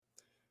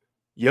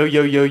Yo,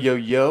 yo, yo, yo,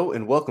 yo,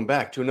 and welcome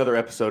back to another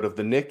episode of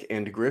the Nick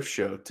and Griff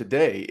Show.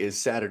 Today is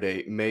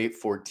Saturday, May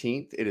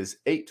 14th. It is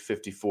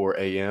 8:54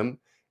 a.m.,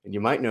 and you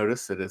might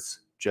notice that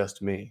it's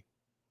just me.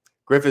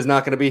 Griff is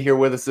not going to be here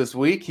with us this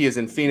week. He is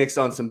in Phoenix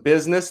on some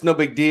business. No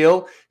big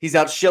deal. He's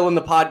out shilling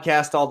the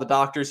podcast, all the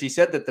doctors. He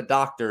said that the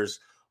doctors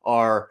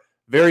are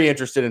very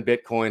interested in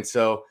Bitcoin,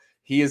 so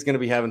he is going to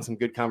be having some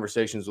good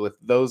conversations with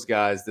those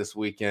guys this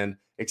weekend.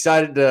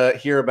 Excited to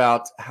hear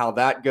about how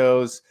that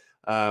goes.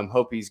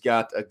 Hope he's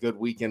got a good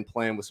weekend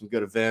planned with some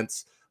good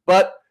events.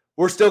 But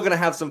we're still going to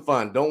have some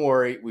fun. Don't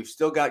worry. We've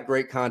still got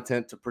great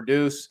content to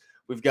produce.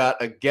 We've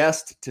got a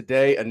guest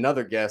today,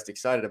 another guest.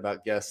 Excited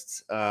about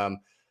guests.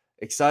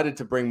 Excited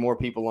to bring more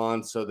people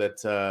on so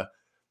that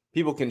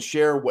people can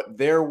share what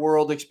their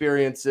world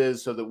experience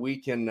is so that we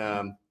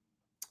can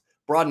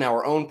broaden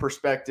our own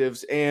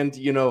perspectives and,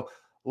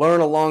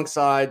 learn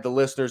alongside the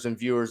listeners and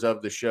viewers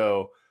of the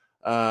show.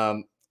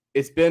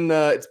 It's been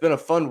a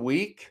fun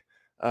week.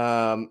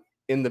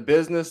 In the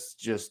business,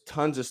 just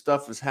tons of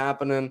stuff is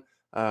happening.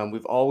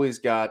 We've always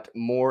got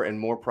more and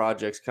more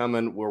projects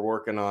coming. We're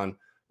working on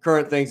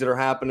current things that are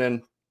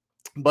happening,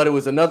 but it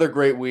was another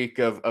great week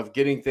of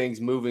getting things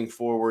moving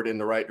forward in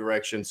the right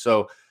direction.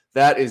 So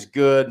that is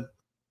good.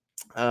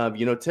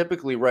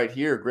 Typically right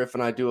here, Griff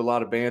and I do a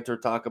lot of banter,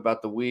 talk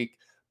about the week,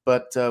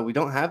 but we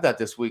don't have that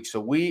this week. So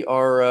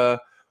we're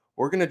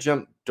going to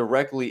jump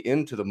directly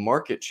into the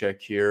market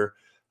check here.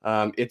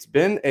 It's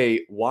been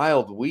a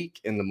wild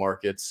week in the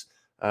markets.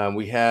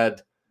 We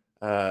had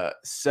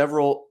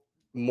several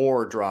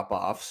more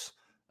drop-offs.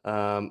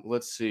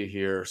 Let's see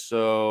here.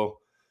 So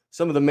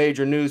some of the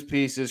major news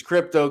pieces: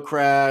 crypto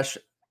crash,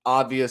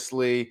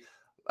 obviously,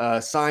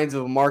 signs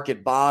of a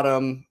market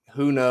bottom.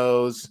 Who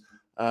knows?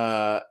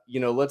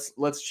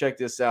 Let's check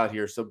this out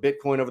here. So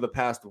Bitcoin over the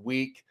past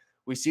week,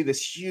 we see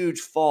this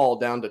huge fall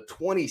down to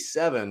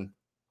 27.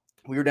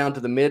 We were down to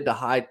the mid to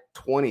high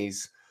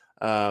 20s.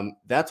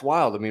 That's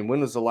wild. I mean,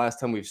 when was the last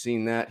time we've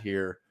seen that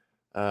here?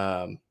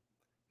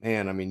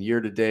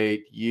 Year to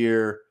date,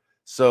 year.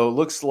 So it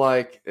looks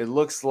like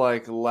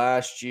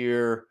last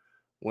year,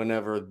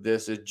 whenever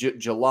this is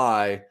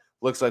July,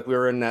 looks like we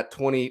were in that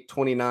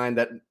 29,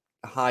 that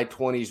high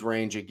 20s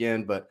range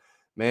again. But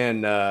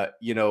man,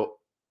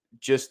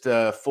 just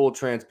full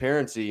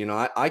transparency,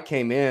 I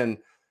came in,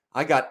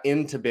 I got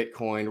into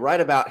Bitcoin right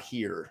about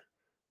here,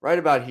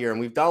 and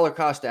we've dollar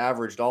cost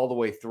averaged all the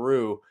way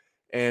through.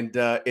 And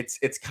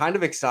it's kind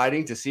of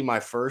exciting to see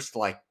my first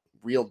like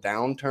real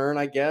downturn,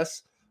 I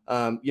guess.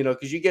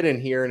 Because you get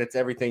in here and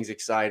everything's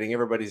exciting,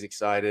 everybody's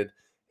excited,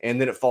 and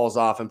then it falls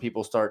off and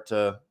people start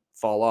to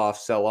fall off,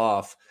 sell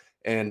off.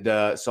 And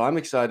so I'm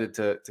excited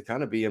to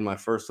kind of be in my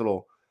first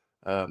little,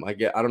 I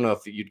don't know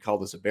if you'd call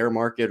this a bear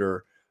market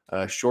or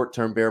a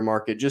short-term bear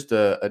market, just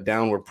a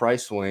downward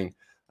price swing.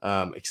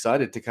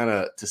 Excited to kind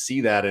of to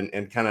see that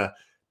and kind of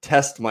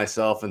test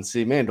myself and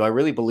see, man, do I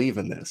really believe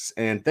in this?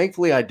 And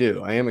thankfully I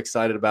do. I am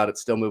excited about it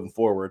still moving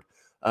forward.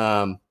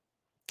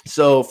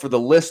 So for the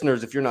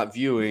listeners, if you're not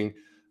viewing,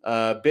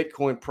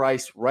 Bitcoin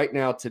price right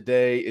now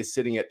today is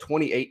sitting at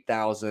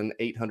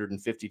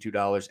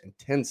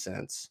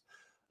 $28,852.10.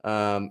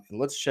 And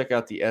let's check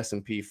out the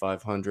S&P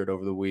 500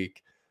 over the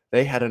week.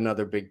 They had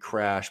another big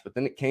crash, but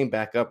then it came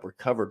back up,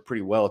 recovered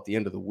pretty well at the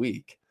end of the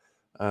week.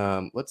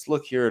 Let's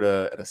look here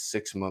at a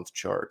 6-month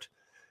chart.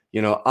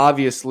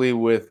 Obviously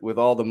with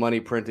all the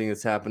money printing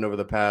that's happened over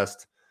the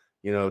past,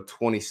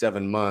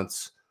 27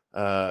 months,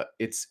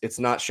 it's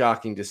not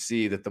shocking to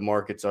see that the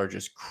markets are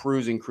just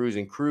cruising.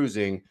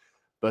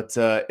 But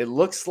it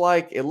looks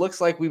like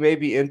we may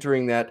be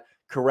entering that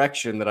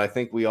correction that I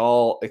think we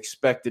all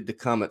expected to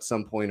come at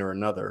some point or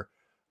another.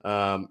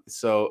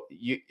 So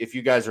if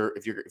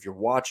you're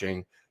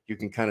watching, you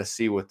can kind of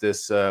see what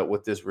this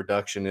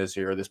reduction is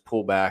here, this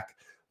pullback.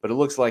 But it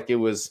looks like it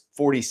was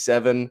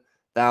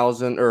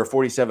 47,000 or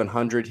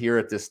 4,700 here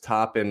at this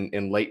top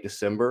in late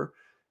December,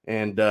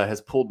 and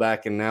has pulled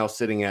back and now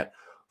sitting at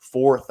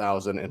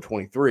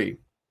 4,023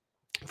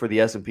 for the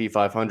S&P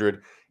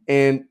 500.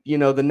 And, the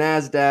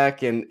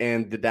NASDAQ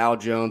and the Dow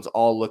Jones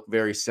all look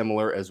very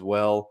similar as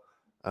well.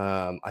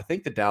 I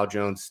think the Dow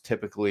Jones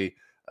typically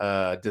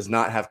does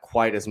not have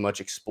quite as much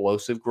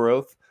explosive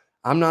growth.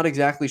 I'm not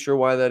exactly sure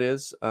why that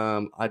is.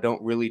 I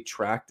don't really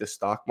track the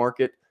stock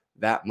market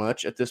that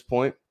much at this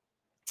point.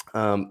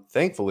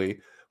 Thankfully,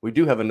 we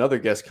do have another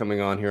guest coming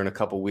on here in a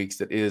couple weeks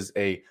that is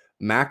a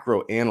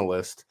macro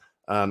analyst,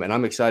 and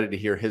I'm excited to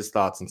hear his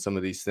thoughts on some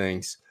of these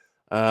things.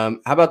 How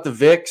about the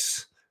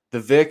VIX? The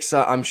VIX,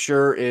 I'm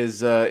sure,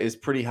 is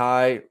pretty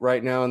high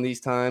right now in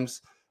these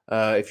times.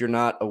 If you're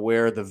not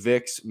aware, the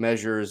VIX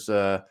measures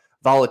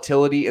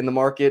volatility in the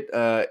market.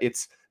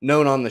 It's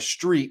known on the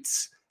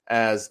streets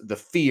as the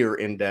fear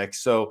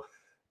index. So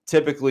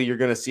typically, you're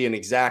going to see an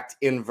exact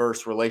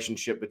inverse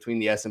relationship between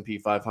the S&P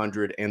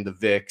 500 and the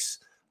VIX,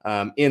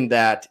 in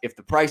that if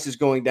the price is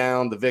going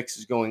down, the VIX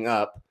is going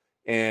up.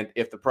 And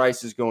if the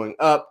price is going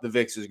up, the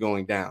VIX is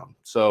going down.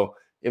 So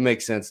it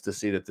makes sense to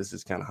see that this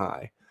is kind of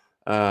high.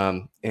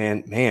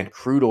 And man,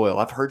 crude oil,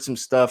 I've heard some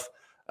stuff.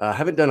 I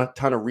haven't done a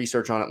ton of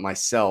research on it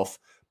myself,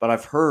 but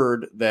I've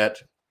heard that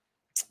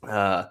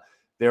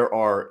there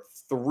are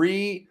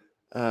three.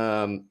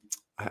 I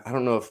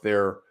don't know if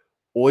they're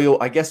oil.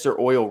 I guess they're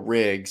oil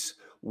rigs.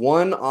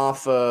 One right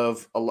off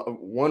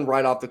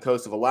the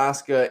coast of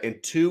Alaska,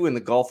 and two in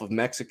the Gulf of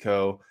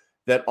Mexico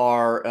that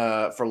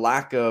are, for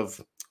lack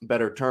of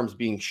better terms,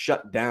 being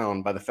shut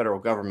down by the federal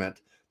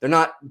government. They're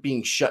not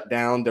being shut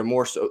down.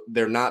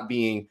 They're not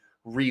being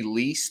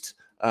released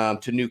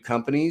to new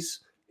companies,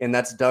 and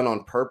that's done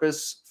on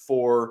purpose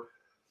for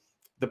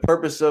the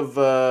purpose of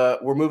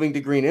we're moving to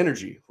green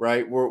energy,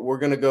 right? We're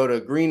going to go to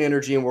green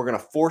energy, and we're going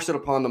to force it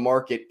upon the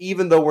market,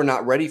 even though we're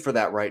not ready for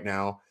that right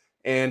now.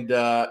 And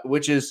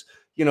which is,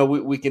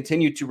 we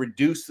continue to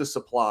reduce the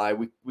supply.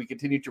 We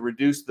continue to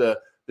reduce the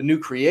new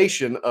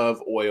creation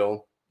of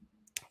oil.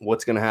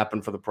 What's going to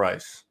happen for the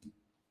price?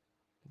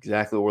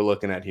 Exactly what we're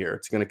looking at here.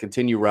 It's going to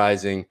continue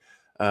rising.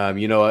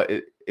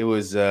 It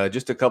was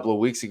just a couple of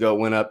weeks ago, it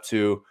went up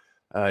to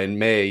in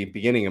May,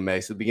 beginning of May.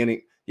 So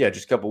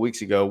just a couple of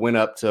weeks ago, went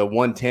up to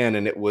 110,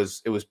 and it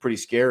was pretty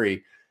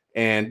scary.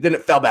 And then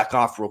it fell back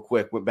off real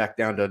quick, went back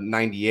down to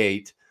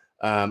 98.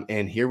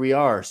 And here we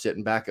are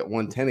sitting back at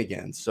 110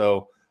 again.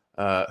 So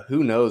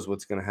who knows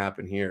what's going to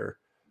happen here.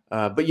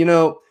 But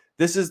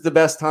this is the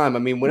best time. I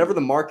mean, whenever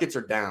the markets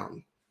are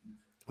down,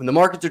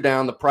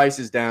 the price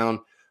is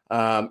down,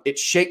 it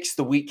shakes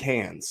the weak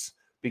hands,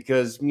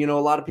 because, a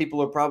lot of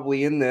people are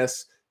probably in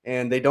this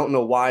and they don't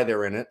know why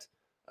they're in it.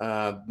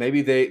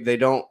 Maybe they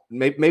don't.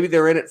 Maybe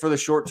they're in it for the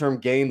short-term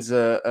gains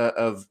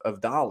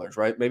of dollars,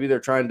 right? Maybe they're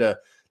trying to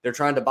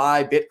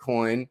buy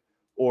Bitcoin,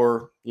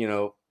 or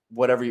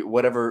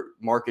whatever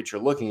market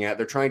you're looking at.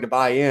 They're trying to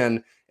buy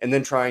in and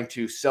then trying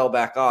to sell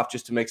back off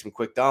just to make some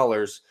quick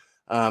dollars.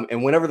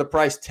 And whenever the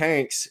price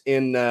tanks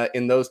in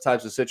those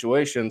types of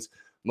situations,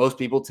 most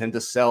people tend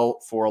to sell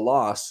for a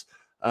loss.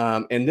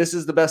 And this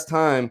is the best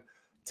time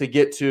to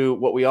get to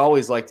what we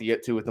always like to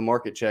get to with the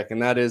market check,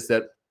 and that is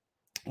that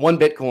one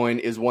Bitcoin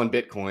is one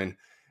Bitcoin.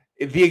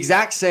 The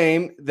exact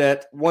same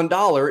that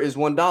 $1 is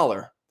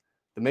 $1.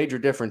 The major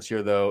difference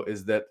here, though,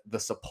 is that the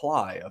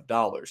supply of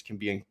dollars can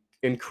be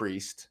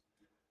increased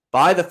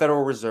by the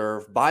Federal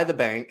Reserve, by the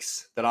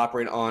banks that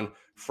operate on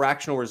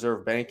fractional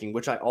reserve banking,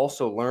 which I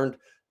also learned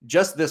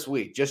just this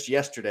week, just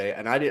yesterday.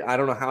 And I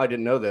don't know how I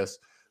didn't know this,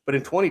 but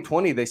in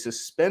 2020, they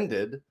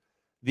suspended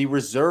the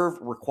reserve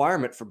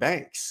requirement for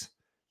banks.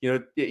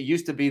 It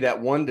used to be that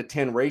 1 to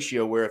 10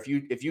 ratio, where if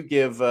you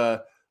give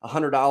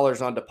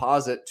 $100 on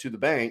deposit to the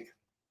bank,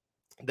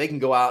 they can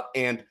go out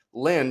and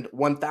lend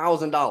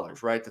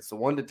 $1,000, right? That's the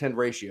 1 to 10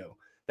 ratio.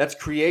 That's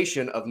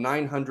creation of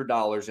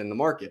 $900 in the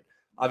market.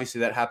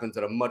 Obviously, that happens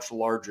at a much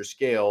larger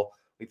scale.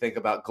 We think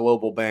about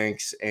global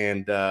banks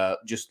and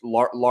just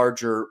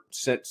larger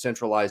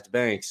centralized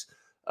banks.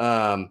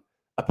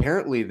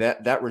 Apparently,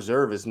 that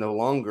reserve is no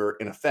longer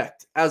in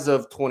effect as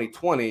of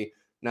 2020.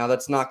 Now,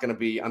 that's not going to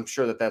be, I'm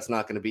sure that's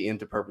not going to be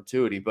into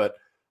perpetuity, but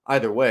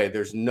either way,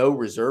 there's no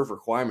reserve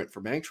requirement for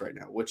banks right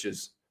now, which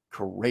is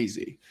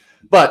crazy.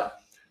 But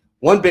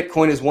one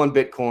Bitcoin is one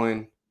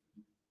Bitcoin.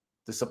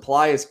 The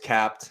supply is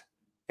capped,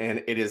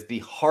 and it is the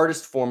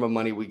hardest form of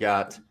money we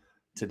got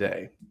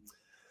today.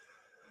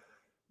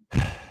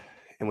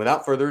 And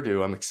without further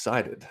ado, I'm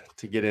excited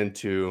to get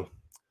into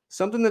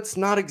something that's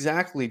not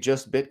exactly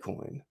just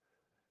Bitcoin.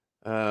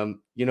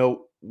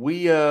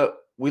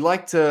 We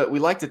like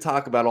to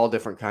talk about all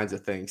different kinds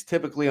of things.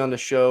 Typically on the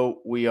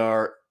show, we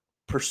are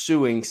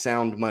pursuing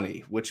sound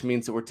money, which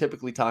means that we're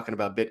typically talking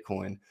about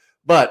Bitcoin.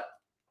 But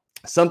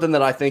something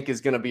that I think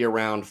is going to be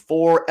around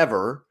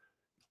forever,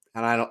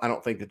 and I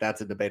don't think that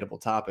that's a debatable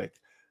topic: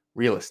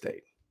 real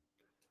estate.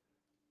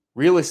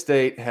 Real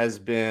estate has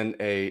been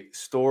a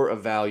store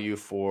of value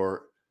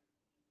for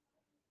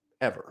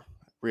ever,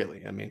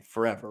 really. I mean,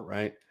 forever,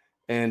 right?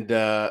 And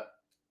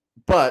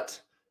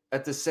but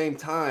at the same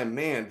time,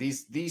 man,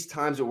 these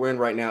times that we're in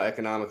right now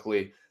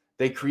economically,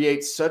 they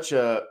create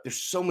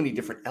there's so many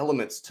different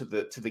elements to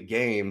the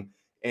game.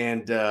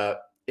 And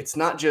it's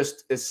not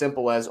just as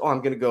simple as,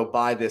 I'm going to go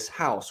buy this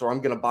house, or I'm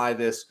going to buy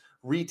this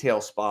retail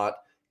spot,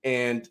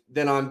 and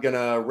then I'm going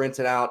to rent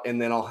it out,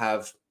 and then I'll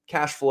have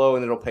cash flow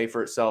and it'll pay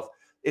for itself.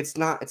 It's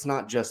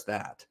not just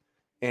that.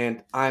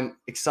 And I'm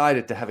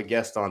excited to have a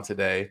guest on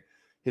today.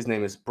 His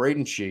name is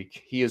Braden.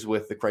 He is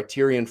with the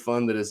Criterion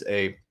Fund. That is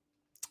a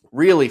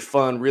really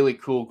fun, really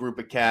cool group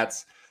of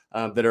cats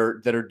that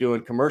are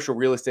doing commercial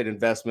real estate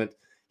investment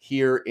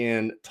here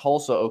in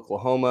Tulsa,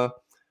 Oklahoma.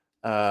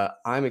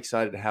 I'm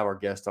excited to have our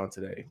guest on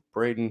today.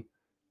 Braden,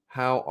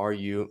 how are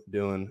you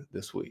doing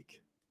this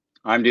week?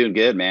 I'm doing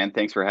good, man.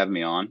 Thanks for having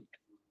me on.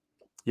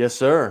 Yes,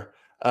 sir.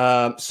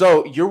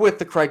 So you're with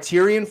the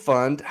Criterion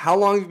Fund. How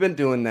long have you been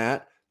doing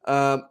that?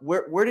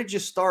 Where did you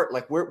start?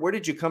 Like, where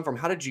did you come from?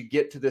 How did you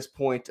get to this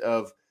point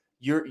of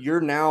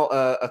you're now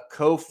a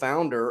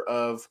co-founder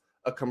of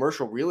a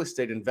commercial real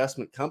estate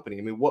investment company?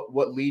 I mean,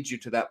 what leads you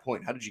to that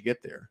point? How did you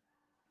get there?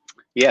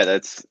 Yeah,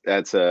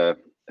 that's a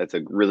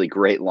really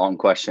great long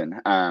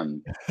question.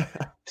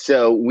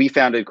 So we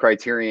founded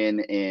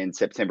Criterion in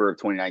September of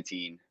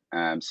 2019.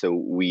 So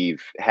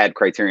we've had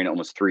Criterion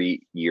almost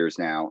 3 years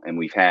now, and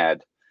we've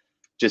had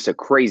just a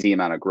crazy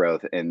amount of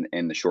growth in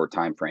the short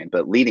time frame.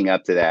 But leading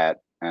up to that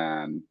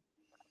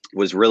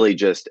was really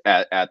just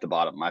at the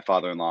bottom. My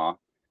father-in-law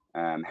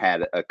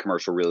had a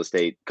commercial real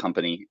estate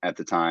company at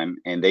the time,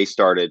 and they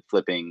started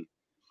flipping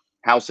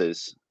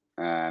houses,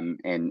 and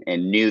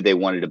knew they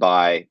wanted to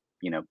buy,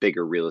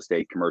 bigger real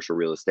estate, commercial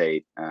real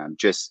estate.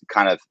 Just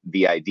kind of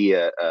the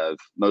idea of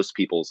most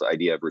people's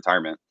idea of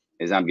retirement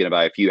is, I'm going to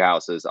buy a few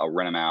houses, I'll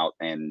rent them out,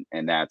 and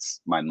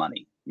that's my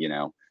money.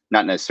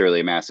 Not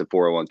necessarily a massive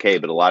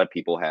 401k, but a lot of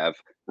people have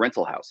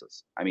rental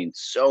houses. I mean,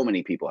 so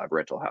many people have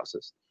rental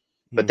houses,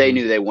 but they Mhm.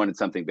 knew they wanted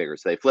something bigger,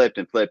 so they flipped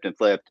and flipped and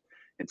flipped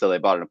until they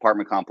bought an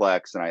apartment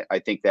complex. And I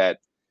think that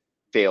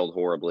failed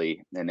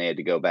horribly, and they had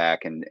to go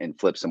back and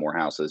flip some more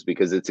houses,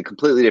 because it's a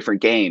completely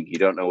different game. You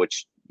don't know what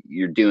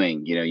you're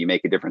doing. You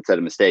make a different set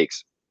of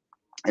mistakes.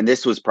 And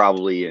this was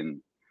probably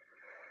in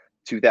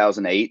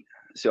 2008.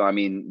 So I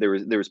mean, there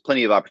was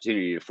plenty of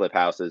opportunity to flip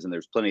houses, and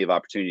there's plenty of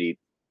opportunity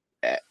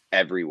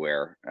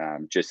everywhere,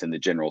 just in the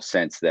general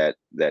sense that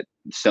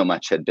so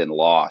much had been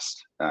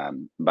lost,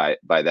 by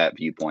that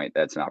viewpoint.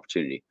 That's an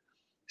opportunity.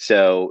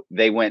 So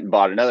they went and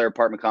bought another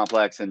apartment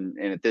complex, and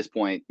at this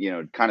point,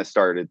 it kind of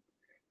started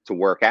to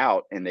work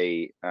out, and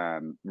they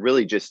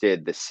really just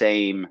did the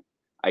same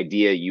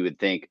idea you would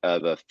think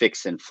of a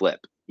fix and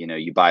flip.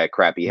 You buy a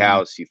crappy Mhm.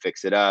 house, you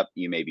fix it up,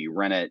 you maybe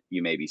rent it,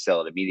 you maybe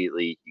sell it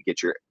immediately, you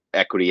get your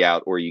equity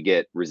out, or you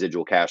get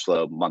residual cash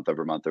flow month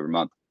over month over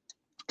month.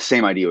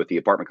 Same idea with the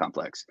apartment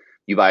complex.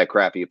 You buy a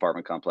crappy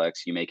apartment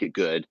complex, you make it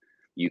good,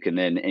 you can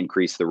then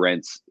increase the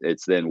rents.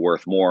 It's then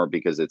worth more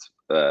because it's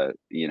the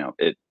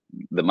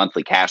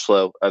monthly cash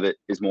flow of it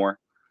is more.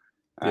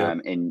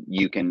 Yep. And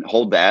you can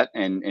hold that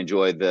and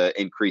enjoy the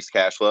increased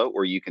cash flow,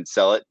 or you can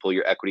sell it, pull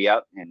your equity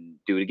out, and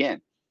do it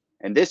again.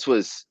 And this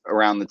was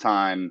around the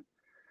time,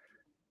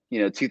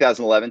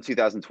 2011,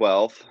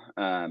 2012.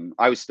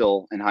 I was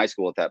still in high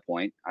school at that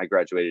point. I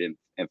graduated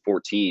in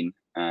 14.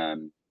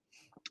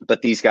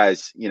 But these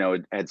guys,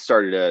 had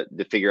started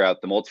to figure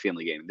out the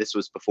multifamily game. This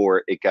was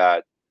before it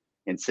got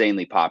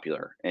insanely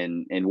popular,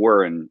 and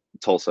we're in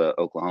Tulsa,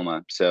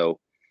 Oklahoma. So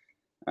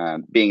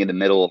being in the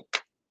middle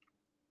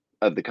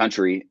of the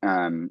country,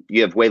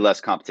 you have way less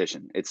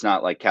competition. It's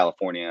not like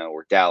California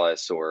or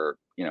Dallas or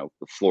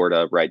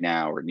Florida right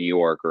now, or New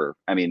York, or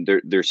I mean,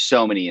 there's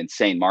so many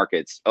insane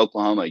markets.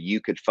 Oklahoma,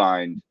 you could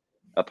find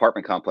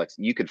apartment complex,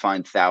 you could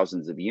find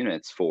thousands of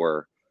units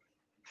for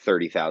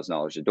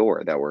 $30,000 a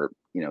door that were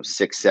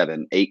 6,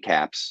 7, 8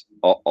 caps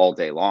all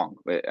day long.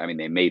 I mean,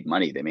 they made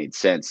money, they made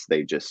sense.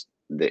 They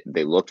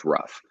looked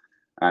rough.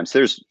 So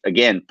there's,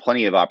 again,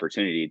 plenty of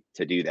opportunity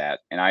to do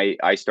that. And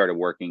I started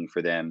working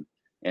for them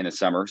in the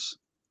summers,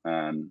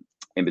 in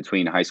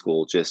between high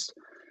school, just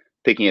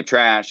picking up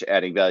trash,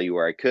 adding value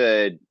where I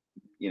could,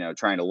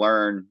 trying to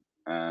learn.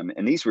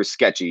 And these were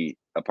sketchy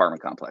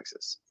apartment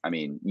complexes. I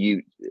mean,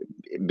 you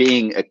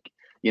being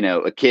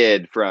a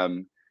kid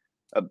from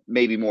a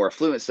maybe more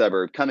affluent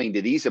suburb, coming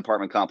to these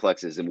apartment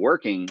complexes and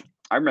working.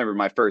 I remember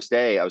my first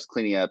day, I was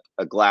cleaning up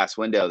a glass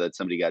window that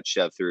somebody got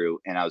shoved through,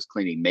 and I was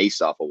cleaning mace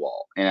off a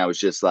wall. And I was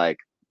just like,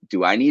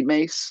 do I need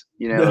mace?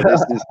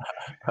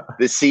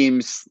 This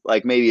seems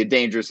like maybe a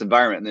dangerous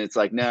environment. And it's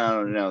like,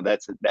 no, no, no,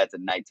 that's a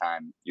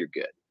nighttime. You're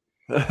good.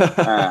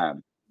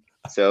 Um,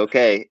 so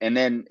okay, and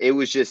then it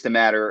was just a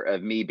matter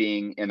of me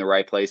being in the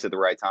right place at the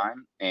right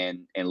time,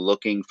 and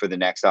looking for the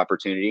next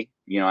opportunity.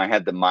 I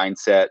had the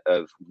mindset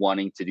of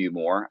wanting to do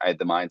more. I had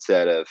the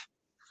mindset of,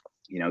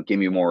 give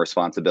me more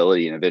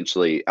responsibility, and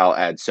eventually I'll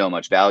add so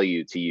much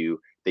value to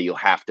you that you'll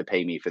have to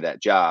pay me for that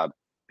job,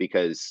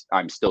 because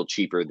I'm still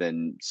cheaper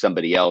than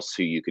somebody else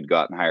who you could go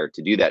out and hire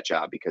to do that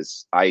job,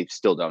 because I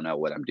still don't know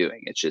what I'm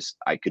doing. It's just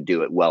I could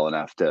do it well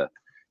enough to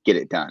get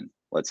it done,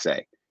 let's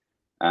say.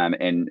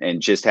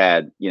 And just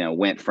had,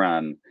 went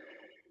from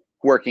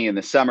working in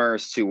the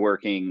summers to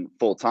working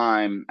full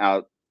time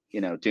out,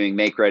 doing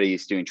make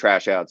readies, doing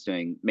trash outs,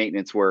 doing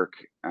maintenance work,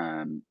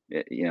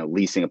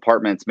 leasing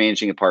apartments,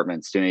 managing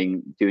apartments,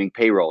 doing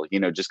payroll,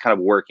 just kind of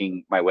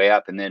working my way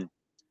up. And then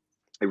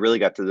it really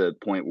got to the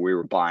point where we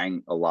were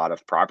buying a lot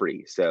of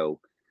property.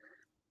 So,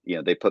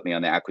 they put me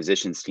on the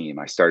acquisitions team.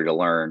 I started to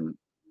learn,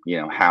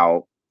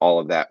 how all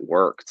of that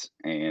worked,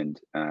 and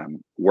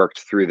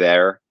worked through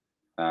there,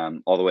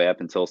 all the way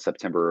up until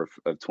September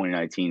of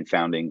 2019,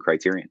 founding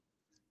Criterion.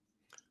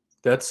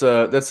 That's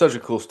such a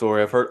cool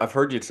story. I've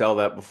heard you tell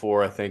that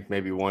before. I think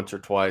maybe once or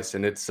twice,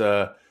 and it's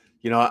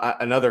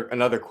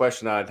another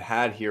question I'd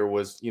had here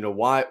was,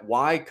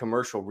 why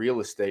commercial real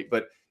estate?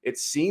 But it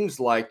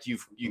seems like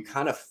you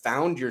kind of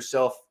found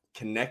yourself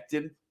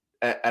connected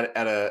at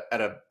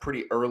a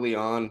pretty early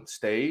on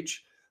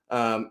stage.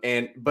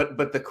 And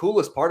but the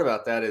coolest part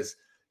about that is,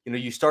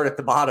 you start at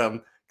the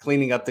bottom,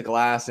 cleaning up the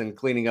glass and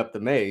cleaning up the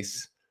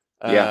mace,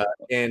 Yeah.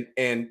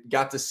 and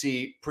got to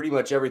see pretty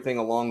much everything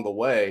along the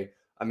way.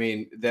 I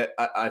mean, that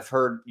I've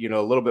heard,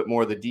 a little bit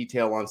more of the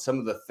detail on some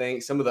of the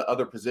things, some of the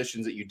other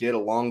positions that you did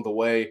along the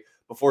way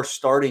before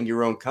starting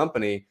your own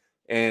company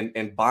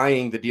and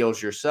buying the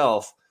deals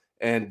yourself.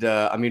 And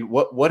I mean,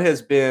 what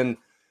has been,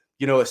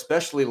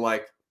 especially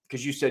like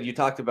because you said you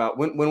talked about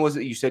when was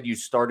it you said you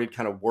started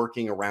kind of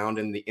working around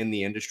in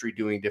the industry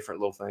doing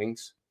different little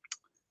things?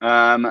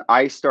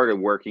 I started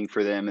working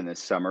for them in the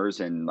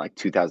summers in like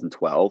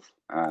 2012,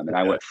 and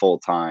I Okay. went full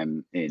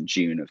time in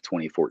June of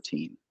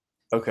 2014.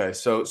 Okay.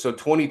 So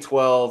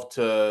 2012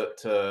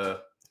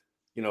 to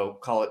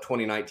call it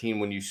 2019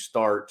 when you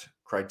start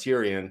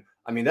Criterion.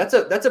 I mean, that's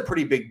a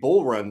pretty big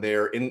bull run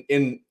there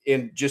in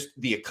just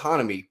the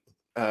economy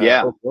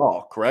Yeah,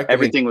 overall, correct? I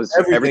mean, everything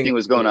everything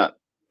was going up.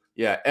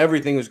 yeah,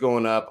 everything is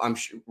going up. I'm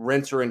sure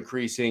rents are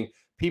increasing.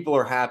 People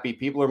are happy.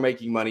 People are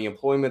making money.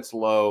 Employment's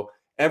low.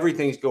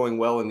 Everything's going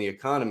well in the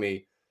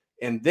economy.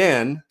 And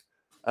then,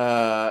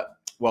 uh,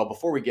 well,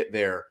 before we get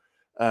there,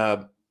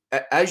 uh,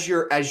 as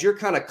you're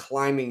kind of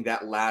climbing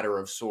that ladder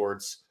of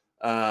sorts,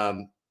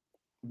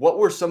 what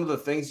were some of the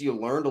things you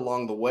learned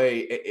along the way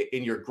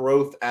in your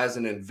growth as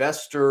an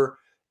investor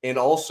and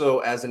also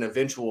as an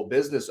eventual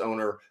business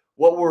owner?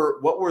 What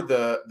were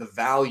the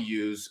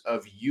values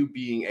of you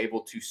being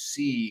able to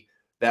see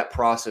that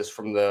process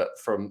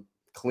from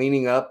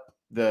cleaning up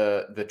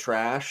the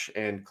trash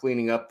and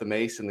cleaning up the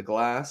mace and the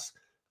glass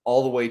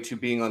all the way to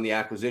being on the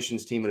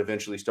acquisitions team and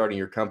eventually starting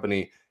your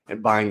company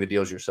and buying the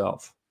deals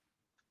yourself?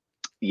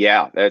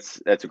 Yeah,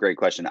 that's a great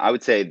question. I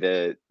would say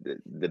the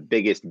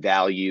biggest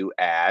value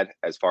add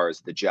as far as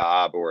the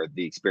job or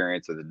the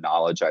experience or the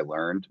knowledge I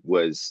learned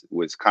was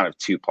kind of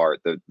two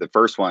part. The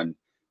first one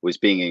was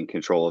being in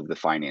control of the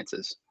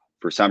finances.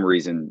 For some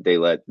reason, they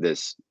let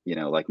this,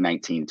 like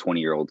 19,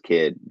 20-year-old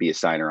kid be a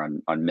signer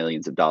on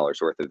millions of dollars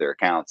worth of their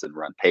accounts and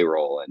run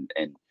payroll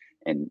and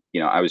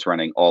I was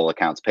running all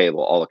accounts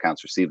payable, all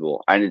accounts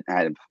receivable. I didn't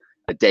have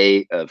a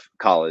day of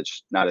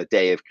college, not a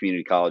day of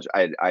community college.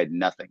 I had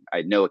nothing. I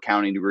had no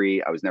accounting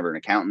degree. I was never an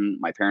accountant.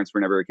 My parents were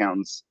never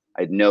accountants.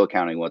 I had no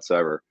accounting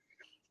whatsoever.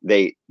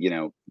 They,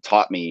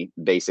 taught me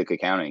basic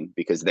accounting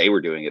because they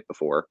were doing it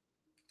before.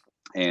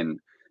 And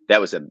that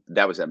was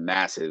a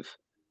massive,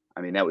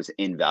 I mean, that was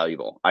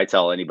invaluable. I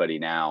tell anybody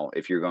now,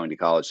 if you're going to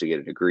college to get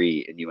a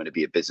degree and you want to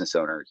be a business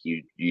owner,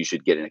 you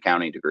should get an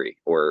accounting degree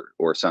or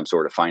some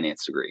sort of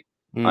finance degree.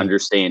 Mm,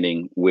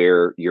 Understanding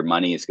where your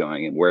money is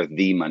going and where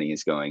the money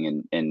is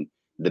going and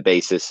the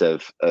basis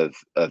of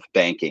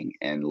banking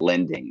and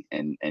lending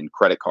and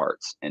credit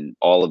cards and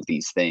all of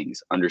these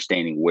things,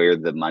 understanding where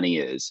the money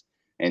is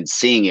and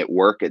seeing it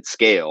work at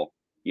scale,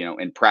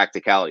 in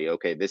practicality.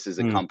 Okay, this is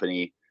a mm,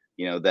 company,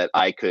 that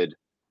I could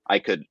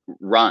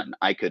run,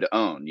 I could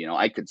own,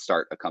 I could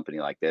start a company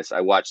like this.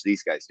 I watch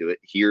these guys do it.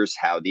 Here's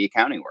how the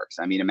accounting works.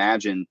 I mean,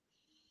 imagine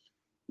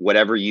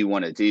whatever you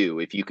want to do.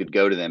 If you could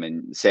go to them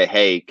and say,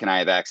 "Hey, can I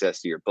have access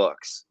to your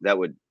books?" That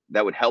would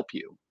help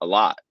you a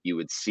lot. You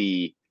would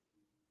see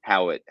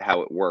how it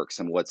works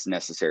and what's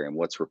necessary and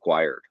what's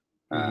required.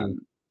 mhm.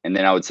 And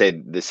then I would say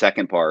the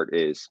second part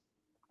is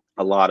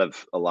a lot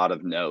of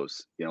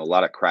no's, a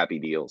lot of crappy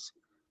deals.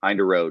 I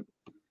underwrote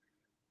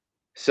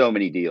so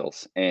many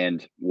deals.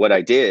 And what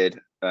I did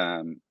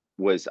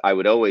was I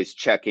would always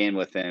check in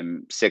with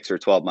them 6 or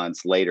 12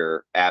 months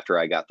later after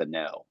I got the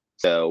no.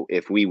 So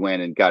if we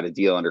went and got a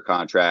deal under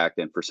contract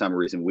and for some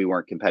reason we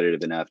weren't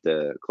competitive enough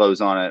to close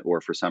on it,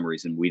 or for some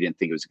reason we didn't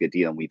think it was a good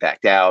deal and we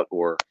backed out,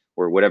 or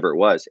whatever it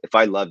was, if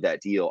I loved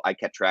that deal, I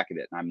kept track of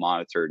it and I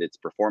monitored its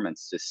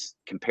performance to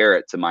compare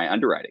it to my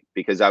underwriting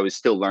because I was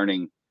still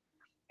learning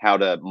how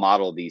to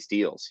model these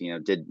deals.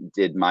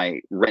 Did my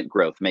rent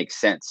growth make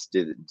sense?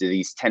 Do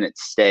these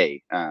tenants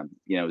stay?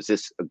 Is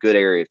this a good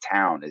area of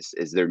town?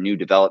 Is there new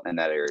development in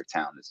that area of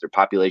town? Is there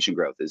population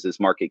growth? Is this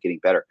market getting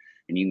better?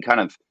 And you can kind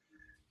of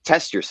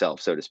test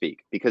yourself, so to speak,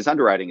 because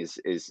underwriting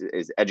is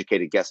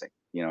educated guessing.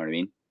 You know what I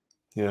mean?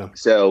 Yeah.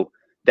 So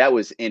that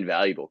was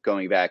invaluable,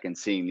 going back and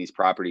seeing these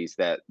properties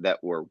that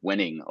were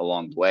winning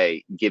along the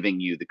way, giving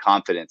you the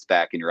confidence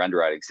back in your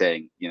underwriting,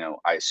 saying,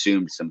 I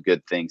assumed some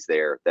good things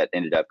there that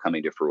ended up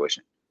coming to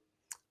fruition.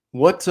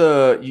 What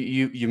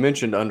you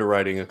mentioned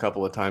underwriting a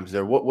couple of times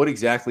there. What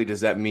exactly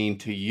does that mean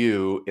to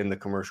you in the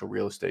commercial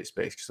real estate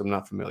space? Because I'm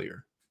not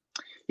familiar.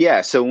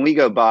 Yeah, so when we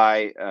go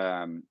buy,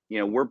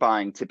 we're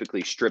buying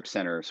typically strip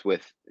centers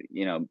with,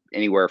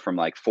 anywhere from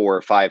like 4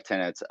 or 5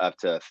 tenants up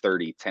to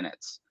 30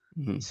 tenants.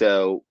 Mhm,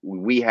 So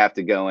we have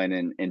to go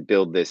in and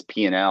build this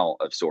P&L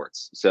of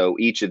sorts. So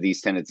each of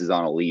these tenants is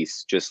on a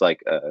lease, just like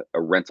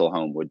a rental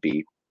home would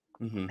be.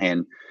 mhm.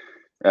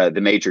 And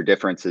the major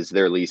difference is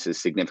their lease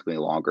is significantly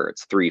longer.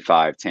 It's 3,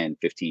 5, 10,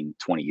 15,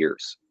 20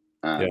 years.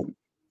 Yeah.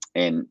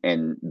 Um,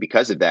 and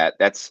because of that,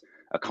 that's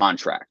a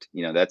contract.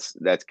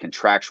 That's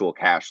contractual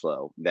cash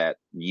flow that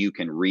you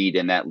can read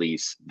in that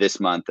lease. This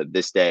month of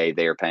this day,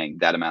 they are paying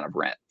that amount of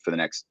rent for the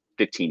next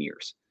 15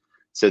 years.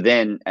 So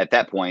then at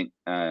that point,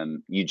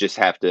 you just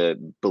have to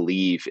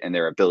believe in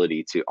their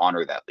ability to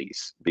honor that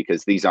lease,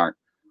 because these aren't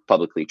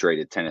publicly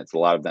traded tenants. A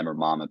lot of them are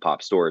mom and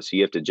pop stores. So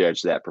you have to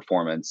judge that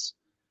performance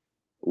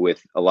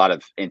with a lot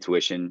of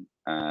intuition.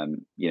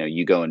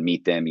 You go and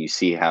meet them, you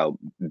see how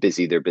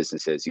busy their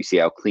business is, you see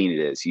how clean it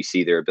is, you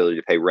see their ability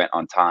to pay rent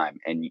on time,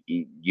 and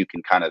you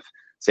can kind of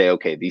say,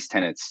 okay, these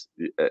tenants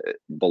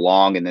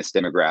belong in this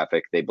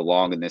demographic, they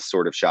belong in this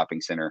sort of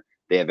shopping center,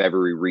 they have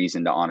every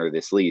reason to honor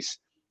this lease.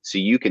 So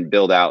you can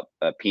build out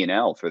a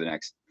P&L for the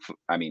next,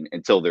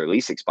 until their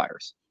lease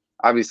expires.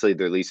 Obviously,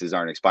 their leases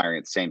aren't expiring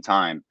at the same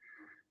time.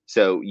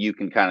 So you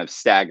can kind of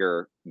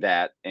stagger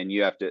that, and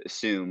you have to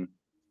assume,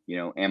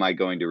 am I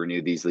going to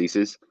renew these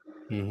leases?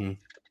 Mm-hmm.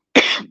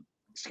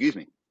 Excuse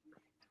me.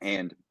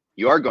 And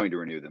you are going to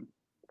renew them,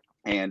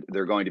 and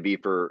they're going to be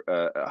for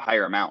a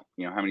higher amount.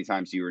 How many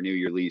times do you renew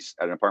your lease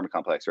at an apartment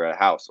complex or at a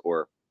house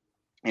or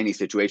any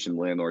situation?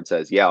 The landlord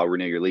says, yeah, I'll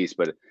renew your lease,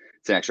 but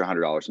it's an extra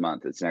 $100 a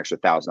month. It's an extra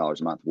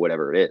 $1,000 a month,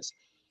 whatever it is.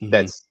 Mm-hmm.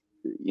 That's,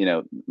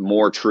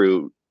 more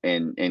true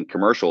in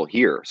commercial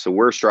here. So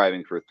we're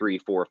striving for 3,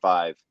 4,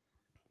 5,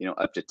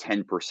 up to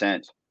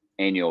 10%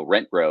 annual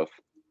rent growth,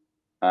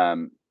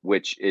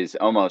 which is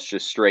almost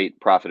just straight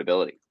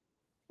profitability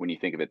when you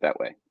think of it that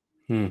way.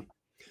 Hmm.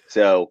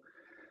 So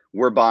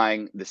we're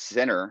buying the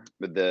center,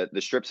 the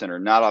strip center,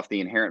 not off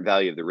the inherent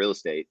value of the real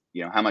estate.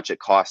 How much it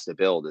costs to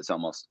build is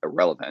almost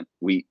irrelevant.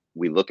 We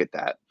look at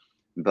that,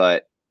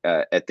 but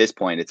at this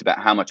point, it's about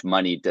how much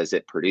money does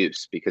it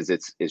produce, because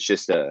it's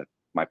just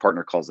my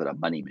partner calls it a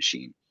money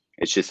machine.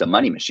 It's just a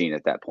money machine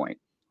at that point,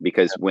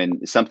 because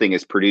when something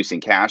is producing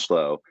cash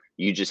flow,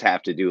 you just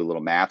have to do a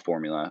little math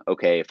formula.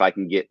 Okay, if I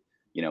can get,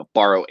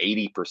 borrow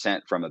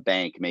 80% from a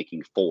bank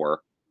making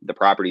 4, the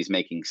property's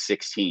making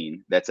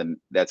 16, that's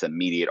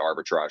immediate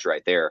arbitrage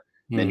right there.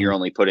 Mm-hmm. Then you're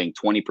only putting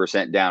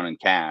 20% down in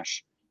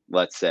cash,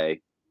 let's say.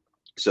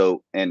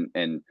 So, and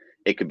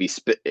it could be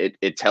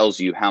it tells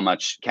you how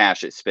much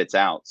cash it spits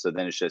out. So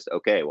then it's just,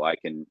 okay, well, I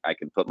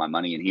can put my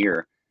money in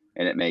here,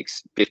 and it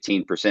makes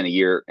 15% a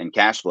year in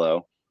cash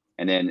flow.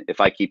 And then if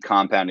I keep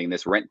compounding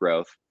this rent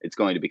growth, it's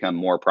going to become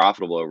more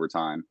profitable over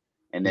time.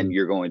 And then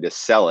you're going to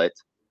sell it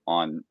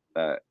on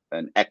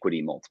an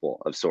equity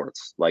multiple of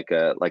sorts, like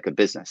a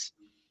business.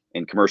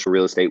 In commercial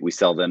real estate, we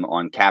sell them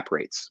on cap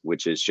rates,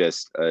 which is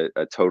just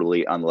a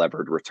totally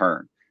unlevered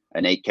return.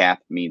 An 8 cap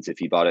means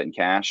if you bought it in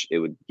cash, it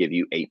would give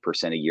you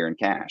 8% a year in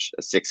cash.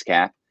 A 6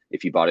 cap,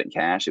 if you bought it in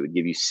cash, it would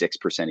give you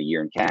 6% a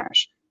year in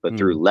cash. But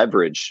through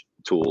leverage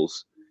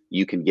tools,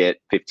 you can get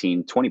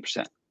 15,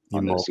 20%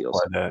 on those deals.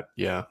 That.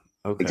 Yeah.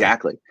 Okay.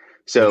 Exactly.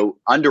 So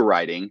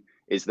underwriting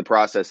is the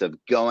process of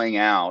going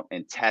out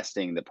and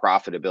testing the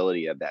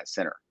profitability of that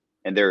center.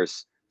 And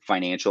there's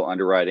financial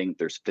underwriting,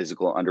 there's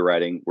physical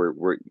underwriting.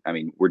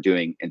 We're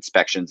doing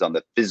inspections on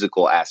the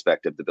physical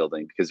aspect of the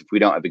building, because if we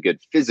don't have a good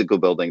physical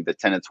building, the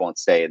tenants won't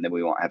stay, and then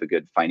we won't have a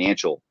good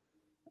financial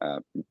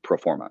pro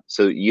forma.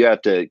 So you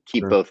have to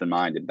keep both in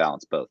mind and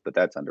balance both, but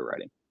that's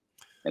underwriting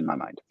in my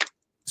mind.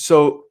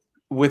 So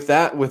with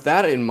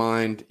that in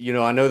mind,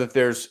 I know that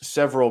there's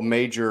several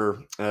major,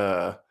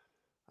 I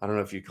don't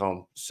know if you call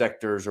them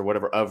sectors or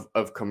whatever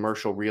of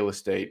commercial real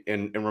estate,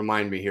 and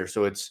remind me here.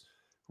 So it's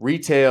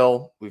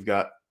retail, we've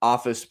got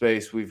office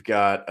space, we've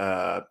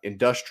got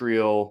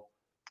industrial.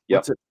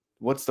 Yep.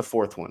 What's the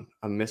fourth one?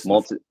 I missed.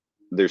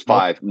 There's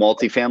 5: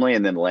 multifamily,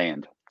 and then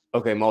land.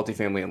 Okay,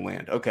 multifamily and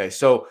land. Okay,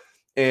 so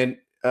and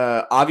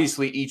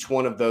obviously each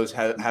one of those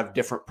have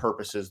different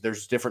purposes.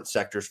 There's different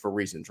sectors for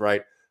reasons,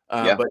 right?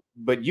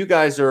 But you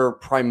guys are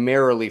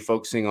primarily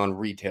focusing on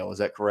retail. Is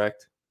that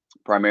correct?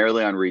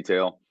 Primarily on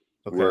retail.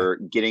 Okay. We're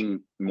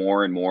getting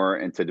more and more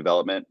into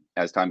development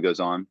as time goes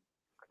on.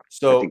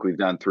 So I think we've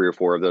done 3 or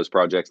 4 of those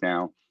projects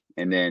now.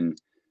 And then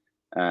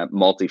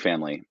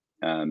multifamily.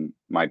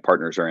 My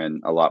partners are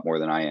in a lot more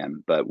than I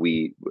am, but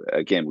we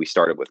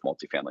started with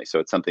multifamily. So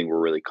it's something we're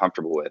really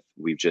comfortable with.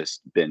 We've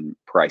just been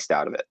priced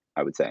out of it,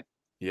 I would say.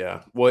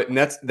 Yeah. Well, and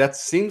that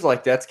seems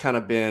like that's kind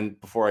of been,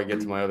 before I get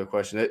to my other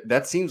question,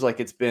 that seems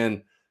like it's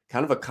been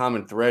kind of a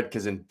common thread,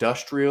 because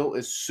industrial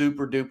is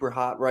super duper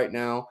hot right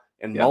now,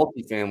 and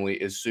multifamily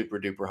is super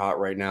duper hot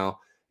right now.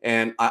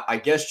 And I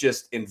guess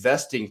just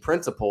investing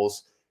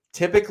principles,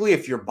 typically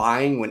if you're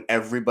buying when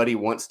everybody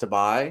wants to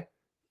buy,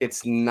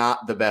 it's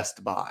not the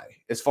best buy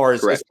as far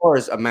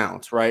as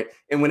amounts, right?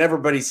 And when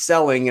everybody's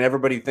selling and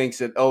everybody thinks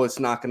that, oh, it's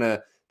not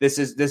gonna, this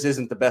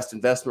isn't the best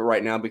investment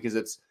right now because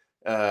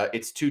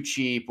it's too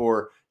cheap,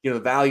 or the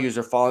values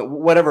are falling,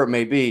 whatever it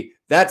may be,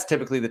 that's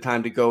typically the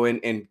time to go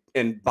in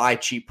and buy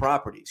cheap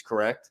properties,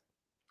 correct?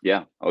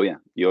 Yeah. Oh yeah.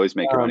 You always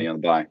make your money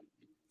on the buy.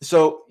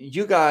 So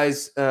you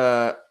guys,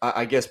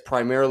 I guess,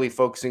 primarily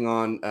focusing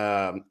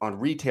on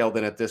retail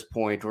then at this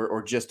point,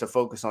 or just to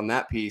focus on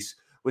that piece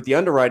with the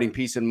underwriting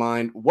piece in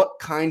mind. What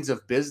kinds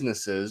of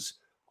businesses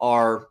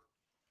are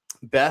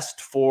best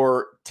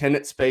for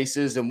tenant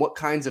spaces, and what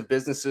kinds of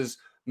businesses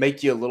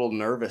make you a little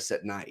nervous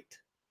at night?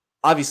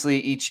 Obviously,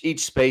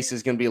 each space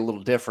is going to be a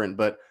little different,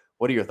 but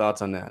what are your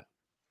thoughts on that?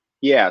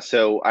 Yeah,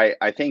 so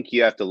I think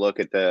you have to look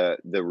at the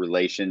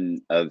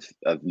relation of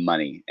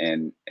money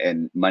and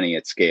money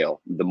at scale.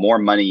 The more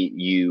money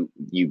you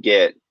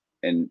get,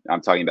 and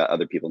I'm talking about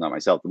other people, not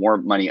myself, the more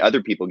money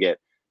other people get,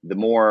 the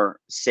more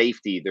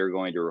safety they're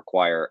going to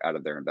require out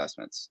of their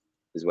investments,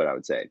 is what I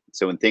would say.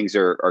 So when things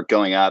are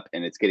going up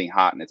and it's getting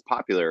hot and it's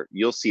popular,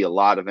 you'll see a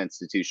lot of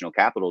institutional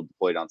capital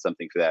deployed on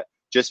something for that,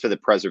 just for the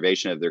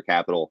preservation of their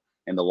capital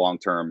and the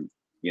long-term,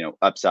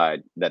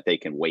 upside that they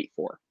can wait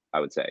for, I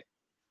would say.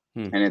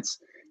 And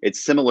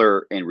it's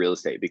similar in real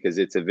estate, because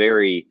it's a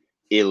very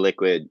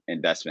illiquid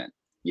investment.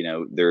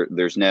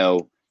 There's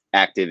no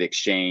active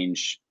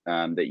exchange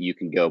that you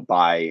can go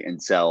buy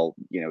and sell,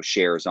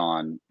 shares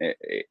on.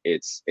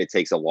 It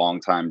takes a long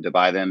time to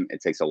buy them.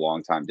 It takes a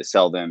long time to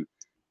sell them.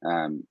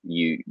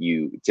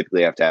 You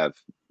typically have to have,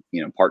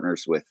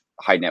 partners with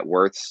high net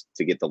worths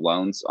to get the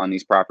loans on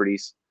these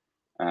properties.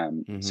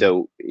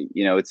 So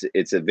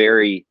it's a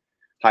very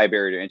high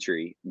barrier to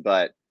entry.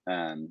 But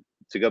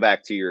to go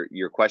back to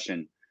your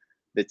question,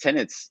 the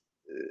tenants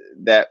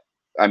that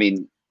I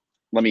mean,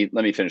 let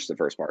me finish the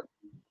first part.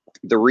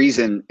 The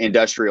reason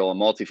industrial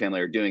and multifamily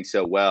are doing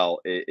so well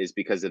is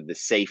because of the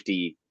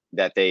safety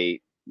that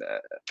they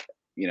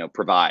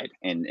provide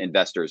in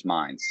investors'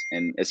 minds,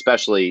 and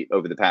especially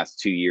over the past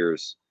 2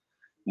 years,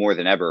 more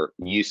than ever,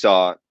 you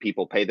saw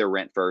people pay their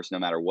rent first, no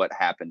matter what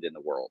happened in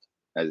the world.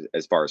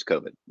 As far as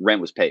COVID,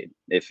 rent was paid.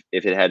 If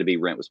it had to be,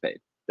 rent was paid.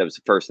 That was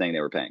the first thing they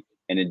were paying.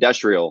 And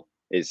industrial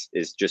is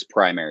just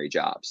primary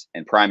jobs,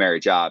 and primary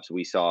jobs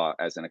we saw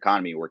as an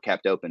economy were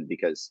kept open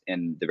because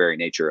in the very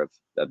nature of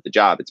the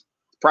job, it's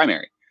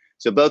primary.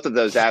 So both of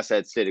those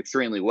assets did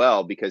extremely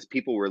well because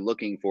people were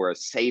looking for a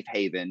safe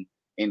haven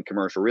in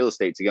commercial real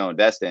estate to go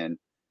invest in.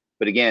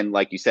 But again,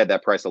 like you said,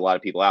 that priced a lot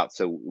of people out.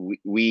 So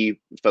we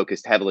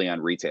focused heavily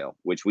on retail,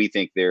 which we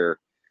think there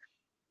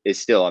is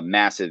still a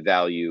massive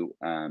value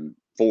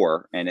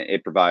for, and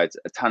it provides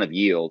a ton of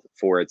yield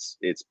for its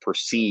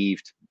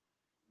perceived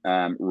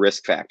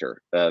risk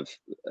factor of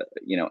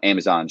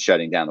Amazon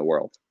shutting down the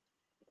world.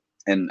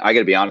 And I got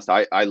to be honest,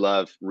 I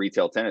love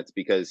retail tenants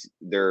because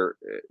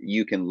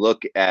you can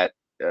look at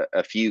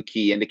a few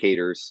key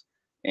indicators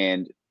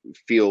and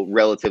feel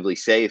relatively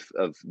safe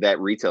of that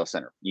retail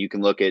center. You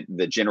can look at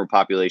the general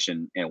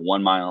population in a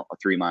 1 mile, a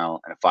 3 mile,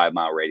 and a 5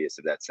 mile radius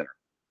of that center.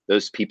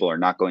 Those people are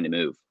not going to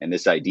move. And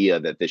this idea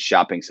that this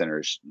shopping center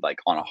is like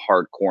on a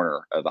hard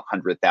corner of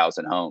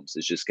 100,000 homes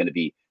is just going to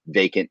be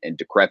vacant and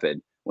decrepit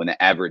when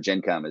the average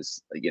income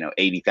is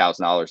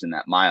 $80,000 in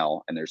that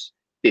mile, and there's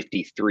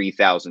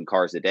 53,000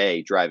 cars a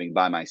day driving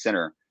by my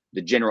center.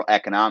 The general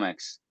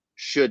economics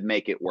should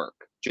make it work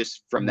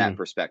just from that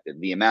perspective.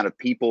 The amount of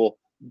people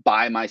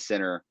buy my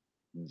center,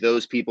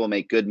 those people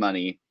make good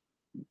money.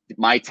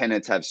 My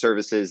tenants have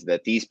services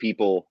that these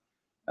people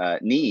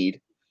need.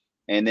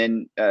 And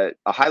then a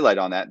highlight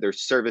on that,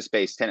 there's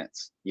service-based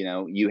tenants.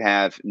 You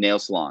have nail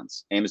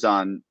salons.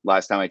 Amazon,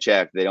 last time I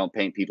checked, they don't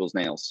paint people's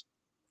nails.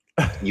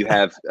 You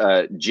have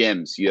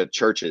gyms, you have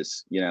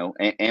churches.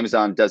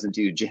 Amazon doesn't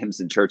do gyms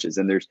and churches,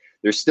 and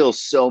there's still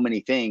so many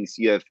things.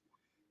 You have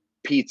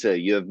pizza,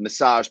 you have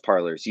massage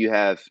parlors, you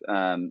have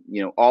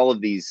all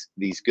of these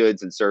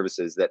goods and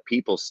services that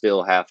people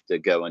still have to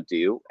go and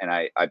do, and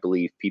I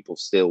believe people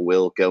still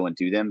will go and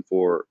do them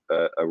for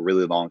a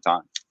really long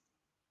time.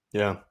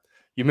 Yeah,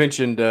 you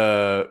mentioned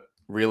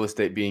real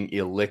estate being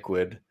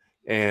illiquid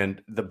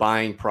and the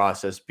buying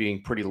process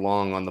being pretty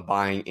long on the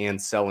buying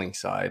and selling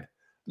side.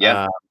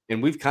 Yeah.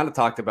 And we've kind of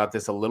talked about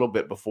this a little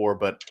bit before,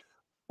 but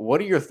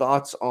what are your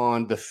thoughts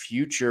on the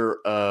future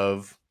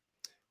of,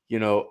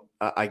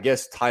 I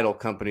guess title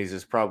companies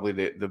is probably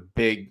the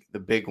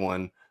big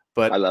one,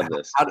 but I love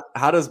this.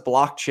 How does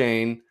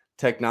blockchain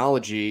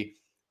technology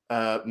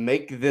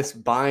make this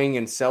buying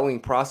and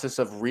selling process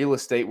of real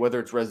estate, whether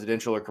it's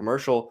residential or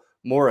commercial,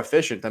 more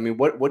efficient? I mean,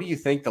 what do you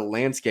think the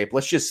landscape?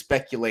 Let's just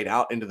speculate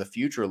out into the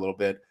future a little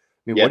bit.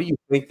 I mean, what do you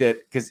think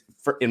because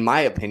in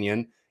my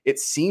opinion, it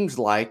seems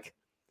like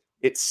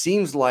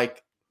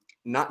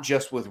not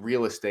just with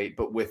real estate,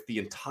 but with the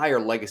entire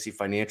legacy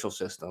financial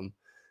system,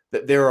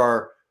 that there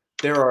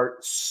are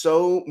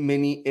so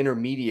many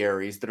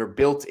intermediaries that are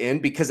built in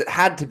because it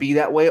had to be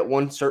that way at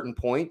one certain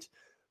point.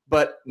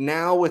 But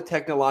now with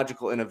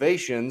technological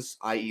innovations,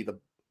 i.e. the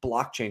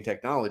blockchain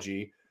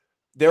technology,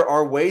 there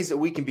are ways that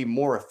we can be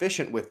more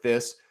efficient with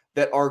this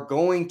that are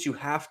going to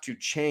have to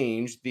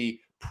change the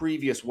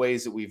previous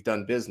ways that we've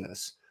done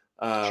business.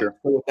 Sure.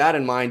 So with that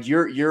in mind,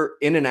 you're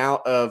in and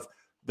out of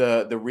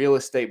the real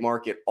estate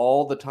market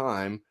all the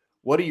time.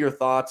 What are your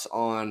thoughts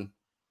on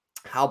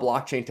how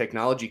blockchain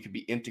technology could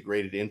be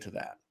integrated into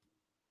that?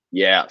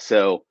 Yeah.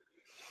 So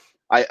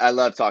I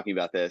love talking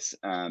about this.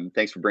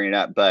 Thanks for bringing it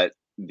up. But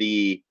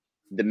the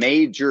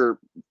major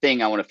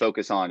thing I want to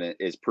focus on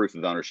is proof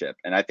of ownership.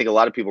 And I think a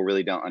lot of people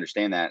really don't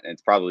understand that. And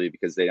it's probably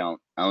because they don't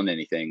own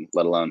anything,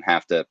 let alone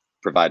have to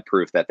provide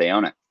proof that they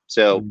own it.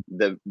 So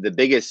the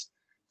biggest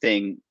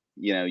thing,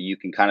 you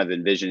can kind of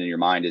envision in your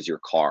mind is your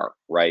car,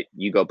 right?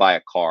 You go buy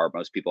a car.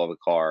 Most people have a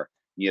car.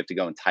 You have to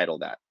go and title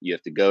that. You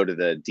have to go to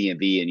the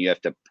DMV and you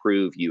have to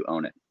prove you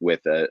own it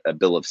with a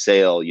bill of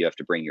sale. You have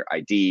to bring your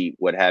ID,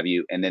 what have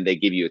you. And then they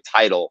give you a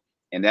title,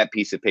 and that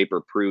piece of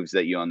paper proves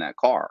that you own that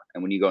car.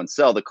 And when you go and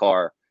sell the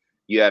car,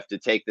 you have to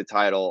take the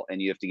title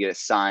and you have to get it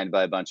signed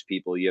by a bunch of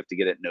people. You have to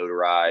get it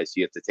notarized.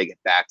 You have to take it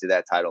back to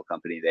that title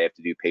company. They have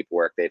to do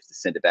paperwork. They have to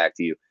send it back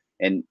to you.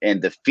 And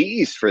the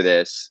fees for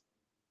this,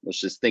 let's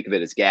just think of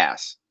it as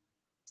gas.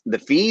 The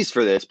fees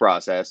for this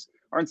process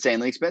are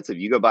insanely expensive.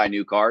 You go buy a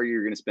new car,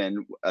 you're going to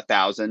spend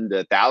 $1,000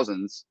 to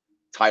thousands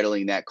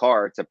titling that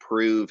car to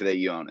prove that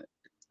you own it,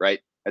 right?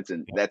 That's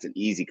an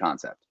easy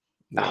concept.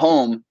 A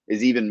home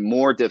is even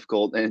more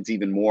difficult, and it's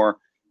even more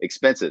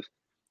expensive.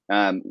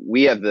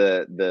 We have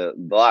the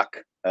luck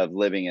of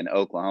living in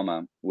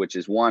Oklahoma, which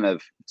is one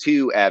of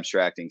two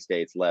abstracting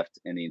states left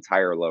in the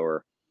entire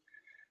lower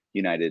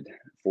United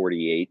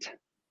 48.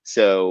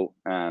 So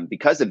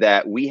because of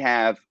that, we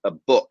have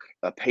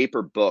a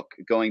paper book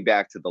going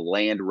back to the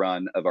land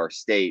run of our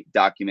state,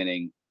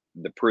 documenting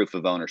the proof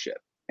of ownership.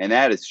 And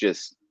that is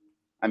just,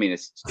 I mean,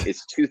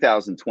 it's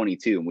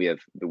 2022, and we have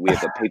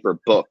a paper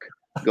book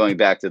going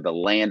back to the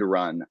land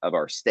run of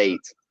our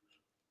state,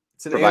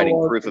 providing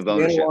proof of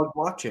ownership. Analog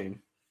blockchain.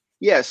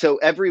 Yeah, so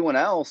everyone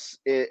else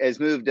has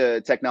moved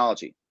to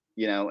technology,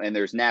 and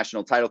there's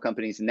national title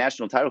companies, and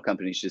national title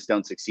companies just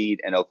don't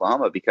succeed in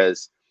Oklahoma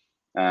because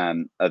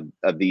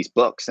of these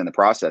books and the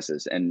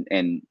processes. And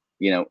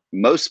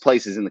most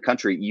places in the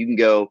country, you can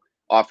go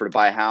offer to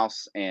buy a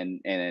house, and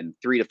in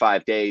 3 to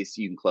 5 days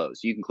you can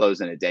close. You can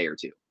close in a day or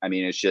two. I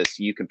mean, it's just,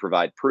 you can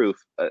provide proof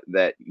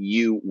that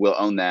you will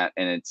own that,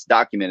 and it's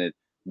documented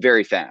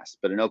very fast.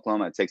 But in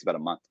Oklahoma, it takes about a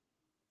month.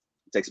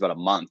 It takes about a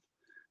month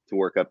to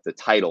work up the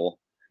title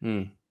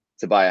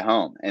to buy a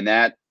home, and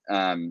that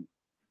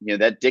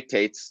that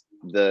dictates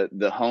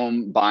the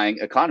home buying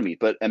economy.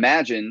 But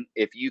imagine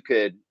if you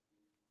could,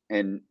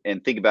 and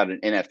think about an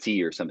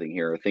NFT or something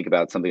here, or think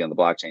about something on the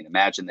blockchain.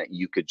 Imagine that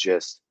you could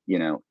just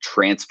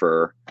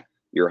transfer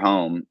your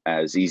home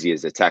as easy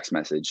as a text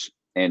message,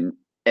 and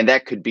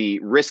that could be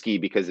risky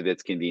because of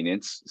its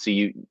convenience. So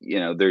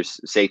there's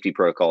safety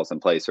protocols in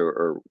place,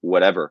 or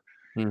whatever.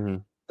 Mm-hmm.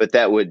 But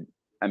that would,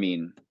 I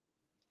mean,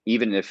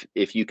 even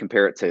if you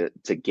compare it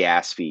to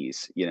gas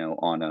fees,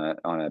 on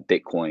a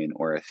Bitcoin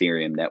or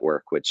Ethereum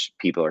network, which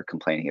people are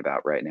complaining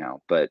about right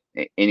now, but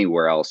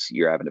anywhere else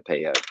you're having to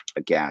pay a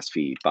gas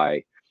fee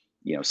by,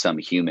 some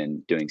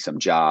human doing some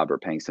job or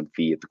paying some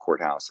fee at the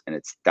courthouse, and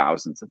it's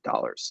thousands of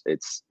dollars.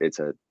 It's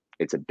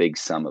a big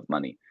sum of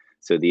money.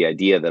 So the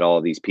idea that all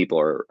of these people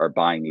are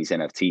buying these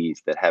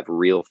NFTs that have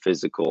real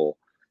physical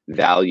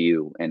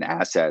value and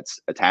assets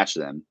attached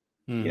to them.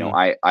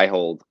 Mm-hmm. I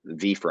hold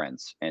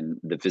VFriends, and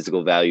the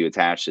physical value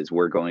attached is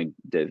we're going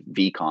to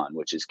VCon,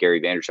 which is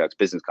Gary Vaynerchuk's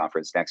business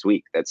conference next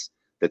week. That's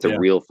a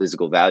real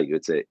physical value.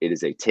 It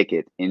is a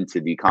ticket into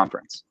the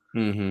conference.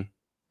 Mm-hmm.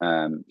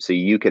 So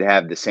you could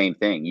have the same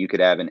thing. You could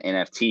have an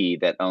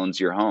NFT that owns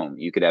your home.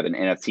 You could have an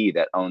NFT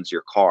that owns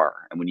your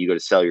car. And when you go to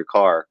sell your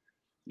car,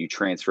 you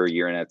transfer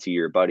your NFT to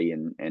your buddy,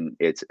 and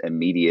it's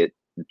immediate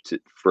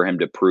for him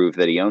to prove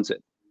that he owns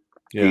it.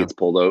 Yeah. He gets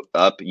pulled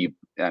up. You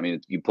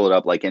pull it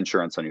up like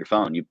insurance on your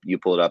phone. You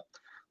pull it up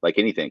like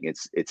anything.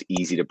 It's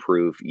easy to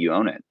prove you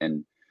own it.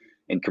 And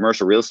in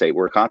commercial real estate,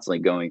 we're constantly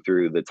going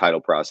through the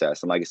title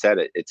process. And like I said,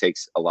 it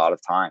takes a lot of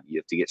time. You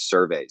have to get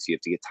surveys. You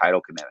have to get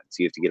title commitments.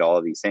 You have to get all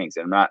of these things.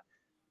 And I'm not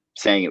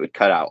saying it would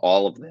cut out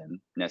all of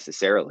them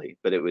necessarily,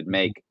 but it would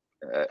make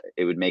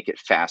it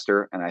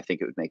faster, and I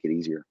think it would make it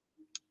easier.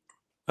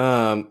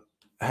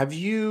 Have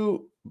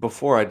you,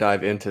 before I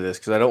dive into this,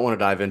 because I don't want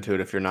to dive into it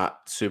if you're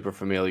not super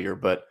familiar,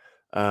 but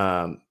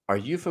are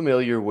you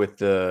familiar with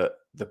the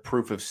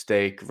proof of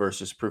stake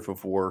versus proof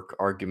of work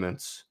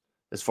arguments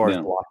as far as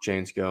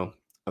blockchains go?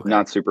 Okay.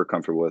 Not super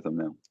comfortable with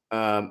them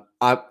now.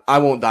 I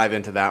won't dive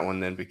into that one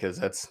then, because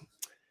that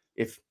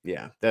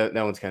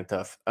one's kind of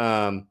tough.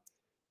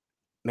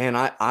 Man,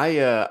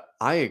 I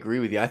agree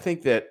with you. I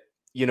think that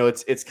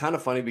it's kind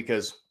of funny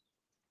because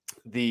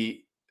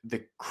the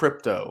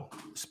crypto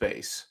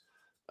space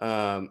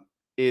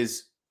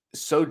is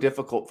so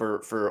difficult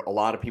for a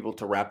lot of people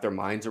to wrap their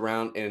minds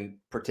around, and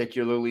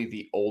particularly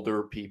the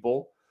older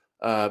people,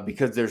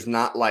 because there's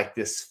not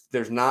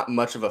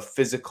much of a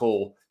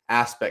physical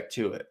aspect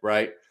to it,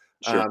 right?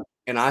 Sure.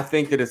 And I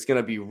think that it's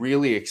going to be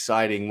really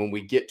exciting when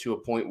we get to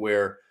a point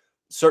where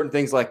certain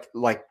things like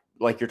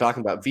you're talking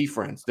about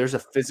VFriends, there's a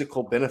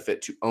physical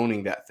benefit to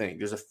owning that thing.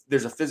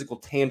 There's a physical,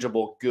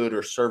 tangible good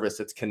or service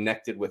that's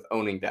connected with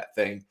owning that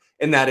thing,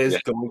 and that is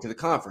going to the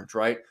conference,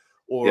 right?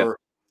 Or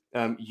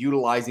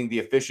utilizing the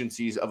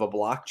efficiencies of a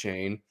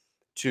blockchain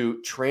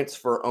to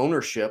transfer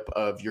ownership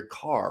of your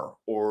car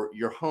or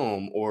your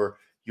home or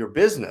your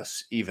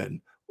business,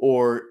 even,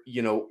 or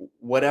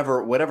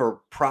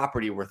whatever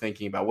property we're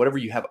thinking about, whatever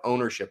you have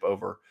ownership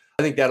over.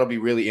 I think that'll be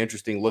really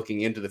interesting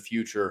looking into the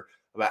future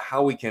about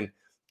how we can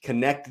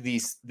connect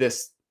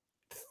this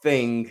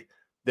thing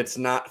that's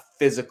not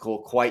physical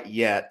quite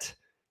yet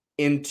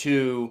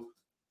into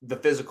the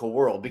physical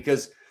world.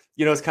 Because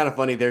it's kind of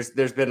funny, there's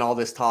been all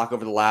this talk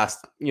over the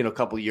last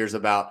couple of years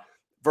about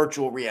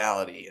virtual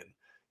reality, and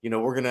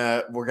we're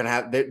gonna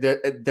have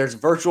there's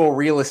virtual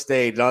real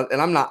estate,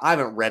 and I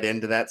haven't read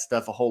into that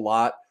stuff a whole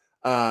lot,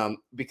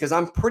 because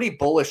I'm pretty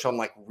bullish on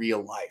like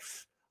real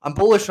life. I'm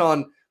bullish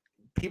on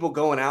people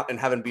going out and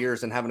having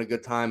beers and having a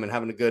good time and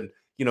having a good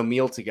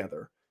meal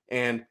together,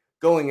 and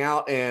going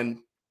out and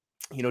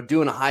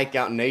doing a hike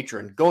out in nature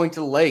and going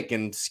to the lake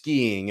and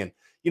skiing, and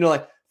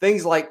like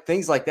things like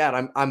that.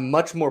 I'm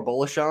much more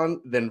bullish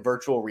on than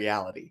virtual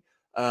reality.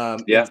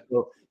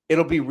 So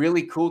it'll be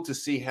really cool to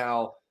see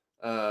how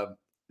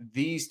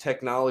these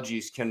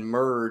technologies can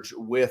merge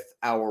with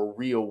our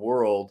real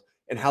world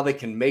and how they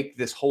can make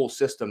this whole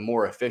system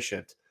more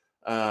efficient.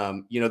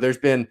 There's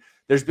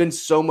been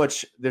so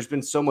much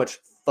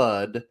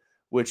FUD,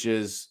 which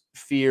is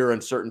fear,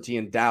 uncertainty,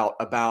 and doubt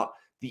about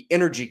the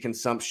energy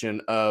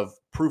consumption of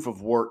proof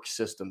of work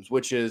systems,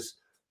 which is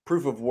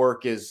proof of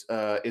work is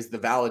the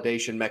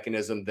validation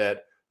mechanism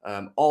that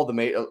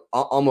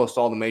almost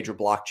all the major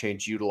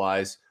blockchains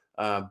utilize.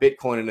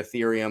 Bitcoin and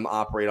Ethereum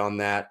operate on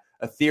that.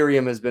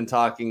 Ethereum has been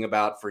talking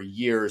about for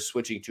years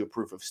switching to a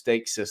proof of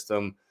stake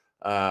system.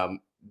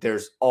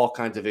 There's all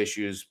kinds of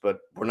issues, but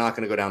we're not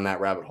going to go down that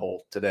rabbit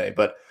hole today.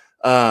 But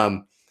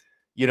um,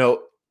 you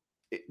know,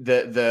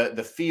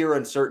 the fear,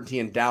 uncertainty,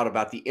 and doubt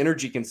about the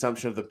energy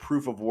consumption of the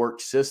proof of work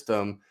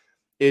system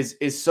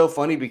is so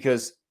funny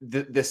because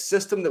the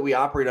system that we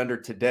operate under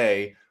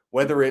today,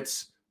 whether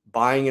it's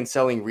buying and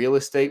selling real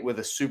estate with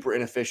a super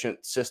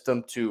inefficient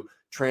system to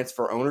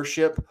transfer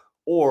ownership,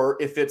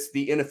 or if it's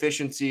the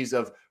inefficiencies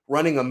of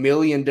running a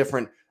million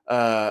different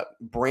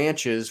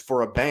branches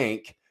for a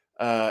bank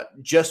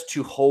just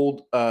to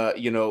hold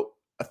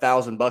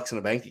 $1,000 in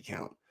a bank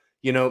account.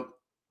 You know,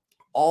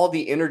 all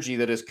the energy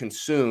that is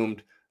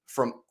consumed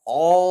from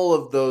all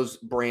of those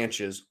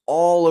branches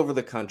all over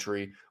the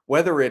country,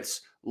 whether it's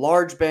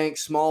large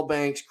banks, small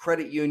banks,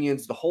 credit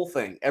unions, the whole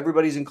thing,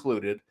 everybody's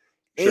included,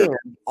 and Sure.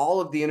 all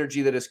of the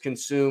energy that is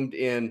consumed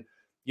in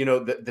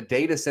the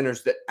data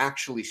centers that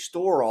actually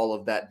store all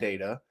of that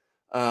data,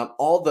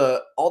 all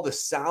the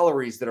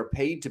salaries that are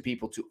paid to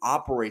people to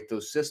operate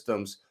those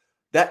systems,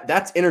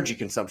 that's energy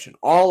consumption.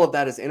 All of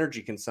that is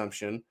energy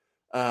consumption.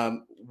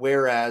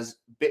 Whereas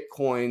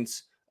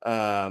Bitcoin's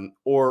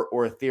or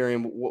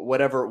Ethereum,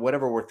 whatever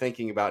we're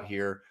thinking about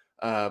here.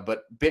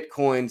 But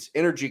Bitcoin's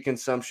energy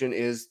consumption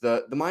is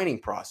the mining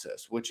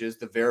process, which is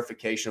the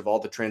verification of all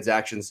the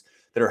transactions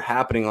that are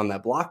happening on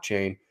that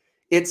blockchain.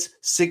 It's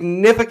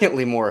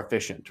significantly more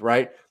efficient,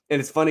 right? And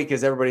it's funny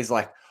because everybody's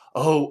like,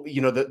 oh,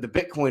 the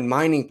Bitcoin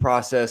mining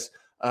process,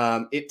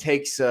 it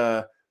takes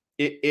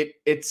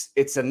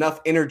it's enough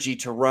energy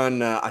to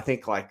run. I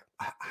think like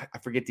I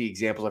forget the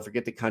examples, I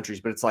forget the countries,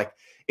 but it's like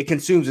it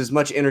consumes as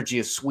much energy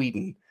as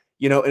Sweden,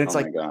 and Oh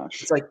my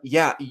gosh. it's like,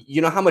 yeah,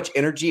 you know how much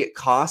energy it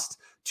costs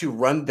to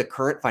run the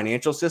current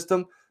financial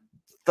system?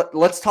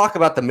 Let's talk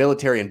about the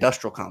military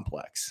industrial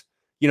complex,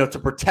 to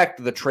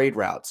protect the trade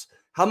routes.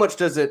 How much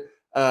does it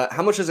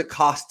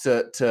cost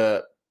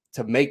to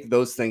make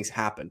those things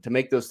happen, to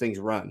make those things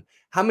run?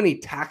 How many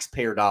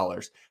taxpayer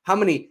dollars? How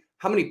many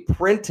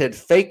printed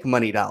fake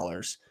money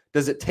dollars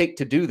does it take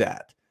to do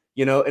that?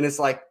 And it's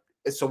like,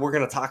 so we're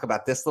going to talk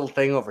about this little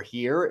thing over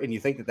here, and you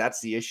think that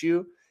that's the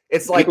issue?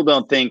 It's like People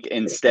don't think the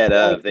instead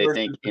point of, they versus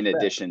think the in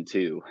effect. addition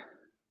to.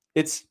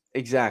 It's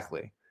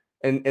exactly.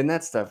 And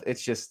that stuff,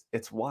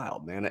 it's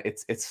wild, man.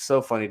 It's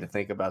so funny to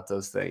think about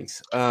those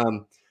things.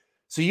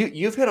 So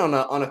you've hit on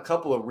a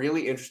couple of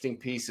really interesting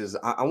pieces.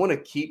 I want to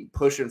keep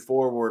pushing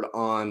forward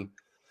on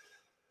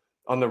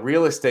the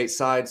real estate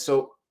side.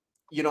 So,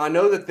 I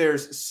know that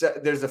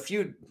there's a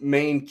few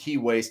main key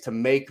ways to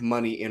make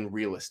money in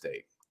real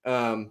estate.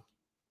 Um,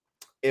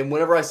 and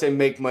whenever I say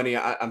make money,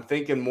 I'm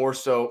thinking more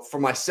so for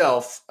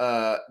myself.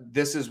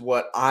 This is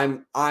what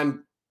I'm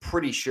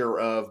pretty sure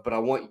of, but I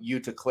want you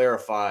to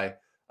clarify.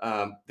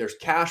 There's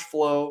cash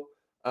flow.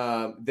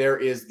 There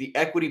is the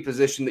equity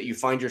position that you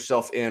find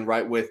yourself in,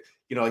 right? With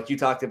like you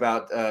talked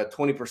about,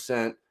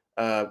 20%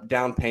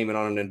 down payment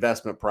on an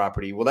investment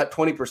property. Well, that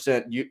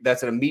 20%,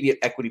 that's an immediate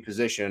equity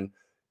position.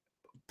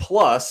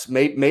 Plus,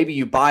 maybe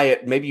you buy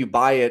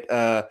it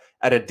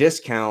at a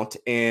discount,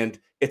 and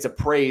it's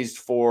appraised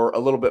for a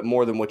little bit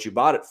more than what you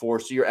bought it for.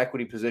 So your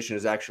equity position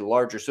is actually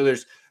larger. So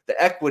there's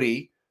the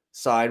equity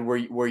side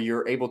where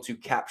you're able to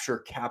capture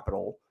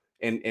capital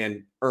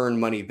and earn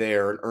money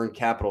there and earn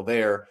capital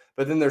there.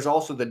 But then there's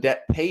also the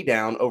debt pay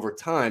down over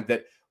time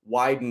that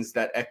widens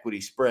that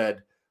equity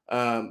spread.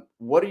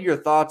 What are your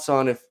thoughts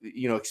on, if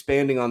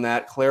expanding on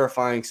that,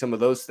 clarifying some of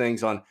those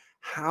things on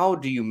how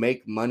do you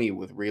make money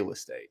with real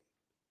estate?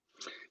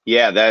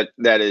 Yeah,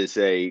 that is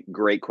a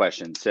great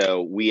question.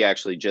 So we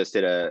actually just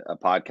did a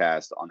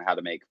podcast on how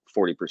to make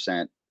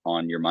 40%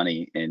 on your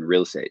money in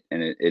real estate,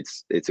 and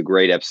it's a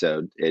great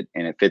episode. It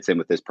fits in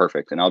with this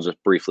perfect. And I'll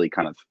just briefly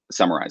kind of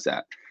summarize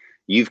that.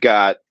 You've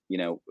got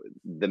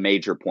the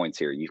major points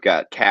here. You've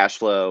got cash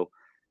flow,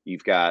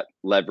 you've got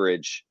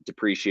leverage,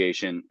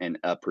 depreciation, and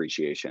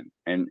appreciation,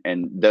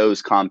 and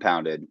those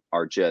compounded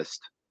are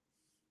just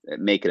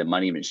make it a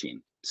money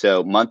machine.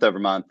 So month over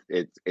month,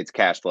 it's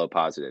cash flow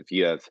positive.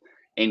 You have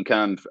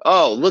income.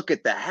 Oh, look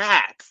at the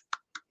hat.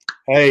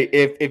 Hey,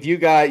 if you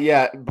got,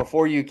 yeah,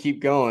 before you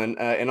keep going,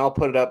 and I'll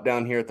put it up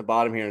down here at the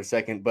bottom here in a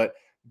second, but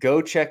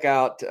go check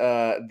out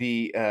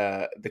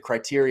the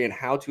Criterion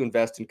How to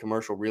Invest in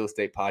Commercial Real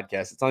Estate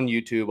podcast. It's on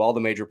YouTube, all the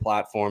major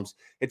platforms.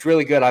 It's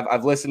really good.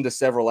 I've listened to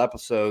several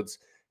episodes,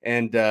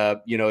 and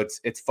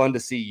it's fun to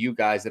see you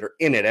guys that are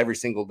in it every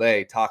single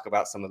day talk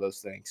about some of those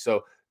things.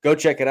 So go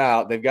check it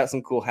out. They've got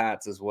some cool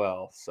hats as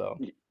well. So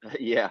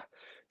Yeah.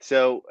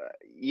 So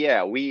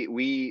yeah,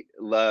 we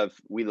love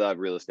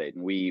real estate,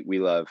 and we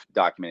love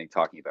documenting,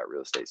 talking about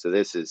real estate. So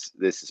this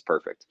is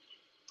perfect.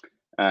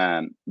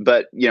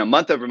 But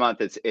month over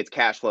month, it's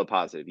cash flow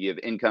positive. You have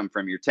income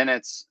from your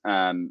tenants,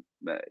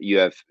 you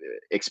have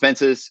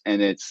expenses,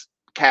 and it's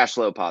cash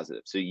flow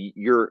positive. So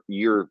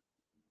you're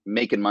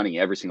making money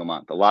every single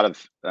month. A lot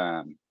of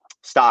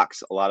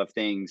stocks, a lot of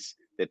things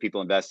that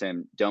people invest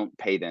in don't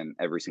pay them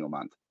every single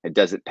month. It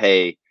doesn't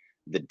pay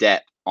the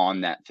debt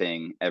on that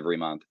thing every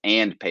month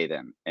and pay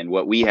them. And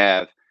what we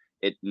have,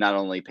 it not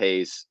only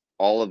pays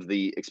all of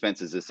the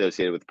expenses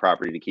associated with the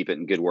property to keep it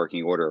in good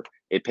working order,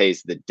 it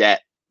pays the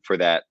debt for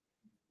that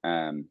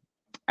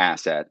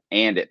asset,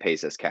 and it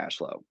pays us cash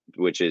flow,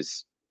 which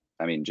is,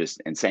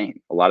 just insane.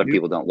 A lot of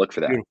people Beautiful. don't look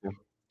for that. Beautiful.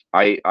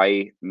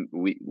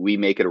 We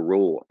make it a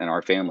rule in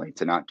our family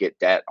to not get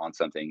debt on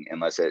something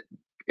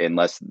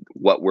unless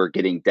what we're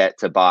getting debt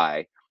to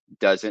buy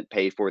doesn't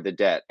pay for the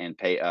debt and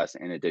pay us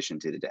in addition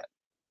to the debt.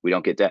 We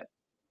don't get debt.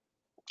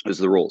 Those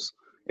are the rules.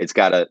 It's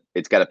gotta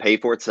pay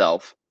for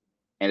itself,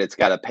 and it's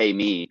gotta pay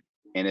me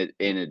in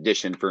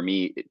addition for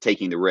me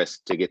taking the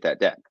risk to get that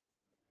debt.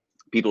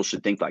 People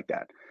should think like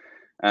that.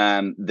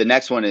 The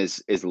next one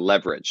is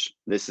leverage.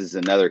 This is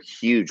another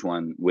huge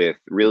one with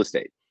real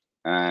estate.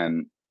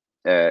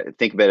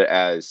 Think of it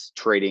as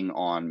trading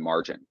on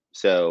margin.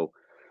 So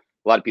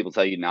a lot of people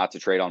tell you not to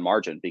trade on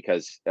margin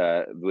because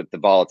with the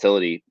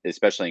volatility,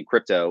 especially in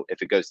crypto,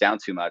 if it goes down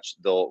too much,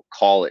 they'll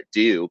call it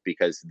due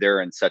because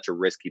they're in such a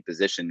risky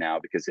position now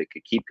because it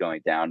could keep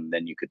going down and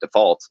then you could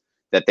default,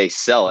 that they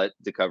sell it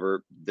to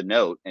cover the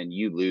note and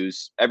you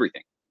lose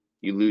everything.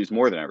 You lose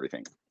more than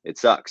everything. It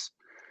sucks.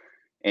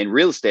 In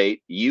real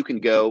estate, you can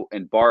go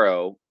and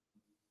borrow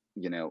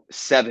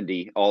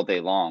 70 all day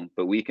long,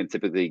 but we can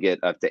typically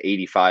get up to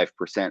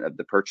 85% of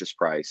the purchase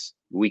price.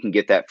 We can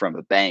get that from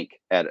a bank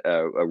at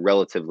a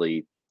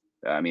relatively,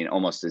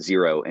 almost a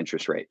zero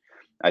interest rate.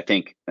 I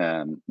think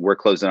we're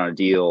closing on a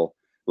deal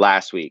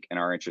last week and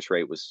our interest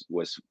rate was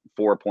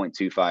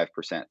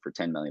 4.25% for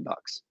 10 million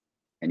bucks.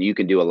 And you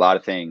can do a lot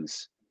of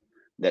things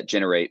that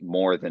generate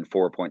more than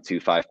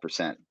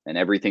 4.25%, and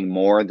everything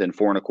more than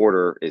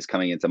 4.25 is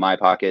coming into my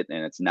pocket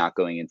and it's not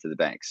going into the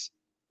banks.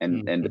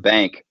 And the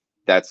bank,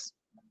 that's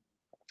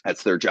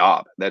their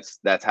job.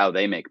 That's how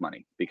they make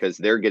money, because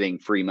they're getting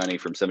free money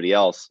from somebody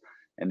else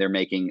and they're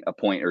making a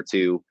point or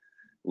two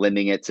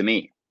lending it to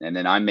me. And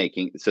then I'm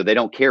making, so they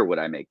don't care what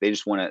I make. They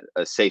just want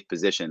a safe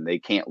position. They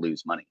can't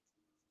lose money.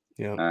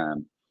 Yeah.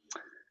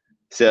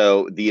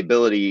 So the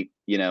ability,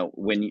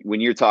 when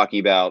you're talking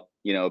about,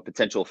 a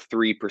potential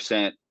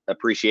 3%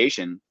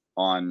 appreciation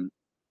on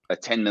a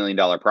 $10 million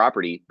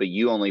property, but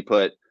you only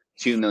put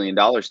 $2 million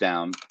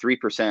down,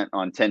 3%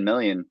 on 10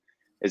 million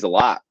is a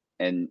lot.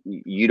 And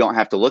you don't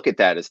have to look at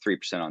that as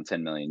 3% on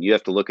 10 million. You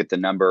have to look at the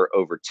number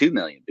over 2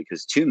 million,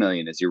 because 2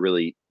 million is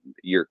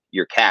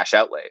your cash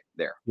outlay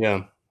there.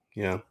 Yeah.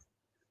 Yeah.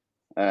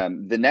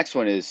 The next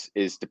one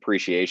is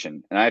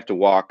depreciation. And I have to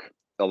walk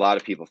a lot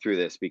of people through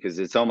this because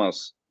it's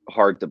almost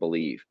hard to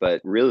believe,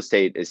 but real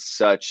estate is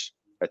such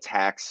a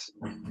tax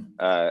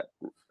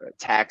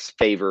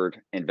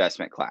favored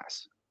investment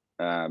class.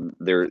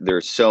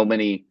 There's so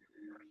many,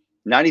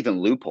 not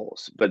even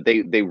loopholes, but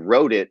they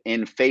wrote it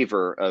in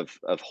favor of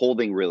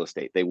holding real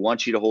estate. They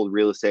want you to hold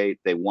real estate.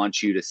 They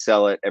want you to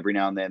sell it every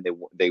now and then.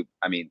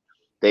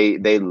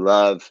 They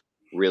love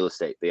real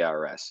estate, the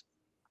IRS,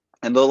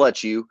 and they'll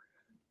let you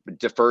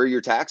defer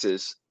your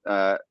taxes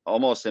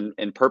almost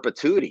in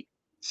perpetuity.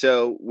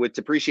 So with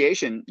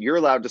depreciation, you're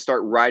allowed to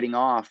start writing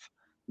off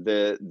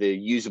the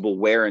usable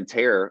wear and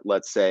tear,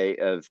 let's say,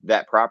 of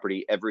that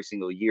property every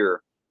single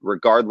year,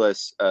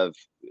 regardless of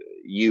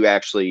you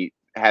actually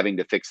having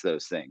to fix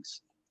those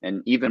things.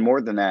 And even more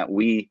than that,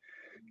 we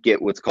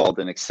get what's called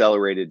an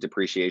accelerated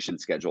depreciation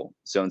schedule.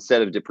 So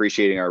instead of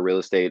depreciating our real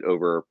estate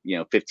over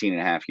 15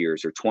 and a half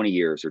years or 20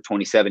 years or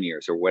 27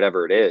 years or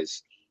whatever it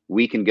is,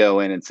 we can go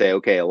in and say,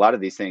 okay, a lot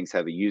of these things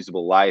have a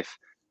usable life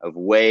of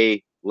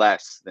way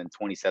less than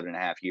 27 and a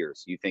half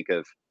years. You think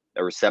of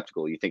a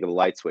receptacle, you think of a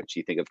light switch,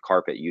 you think of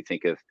carpet, you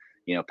think of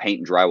paint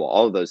and drywall.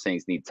 All of those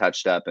things need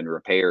touched up and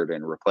repaired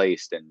and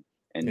replaced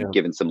and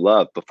given some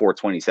love before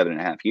 27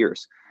 and a half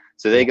years.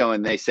 So they go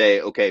and they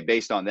say, okay,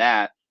 based on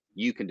that,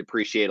 you can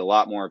depreciate a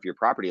lot more of your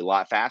property a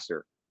lot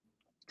faster.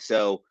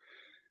 So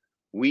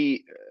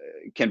we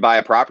can buy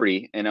a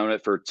property and own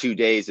it for 2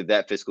 days of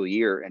that fiscal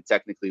year and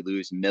technically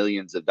lose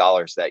millions of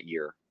dollars that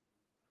year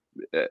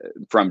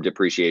from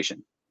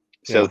depreciation.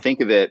 So think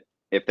of it,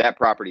 if that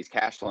property is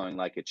cash flowing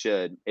like it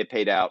should, it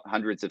paid out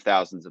hundreds of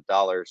thousands of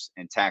dollars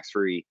in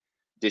tax-free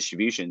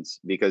distributions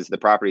because the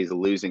property is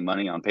losing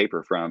money on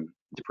paper from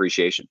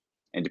depreciation,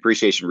 and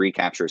depreciation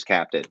recapture is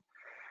capped at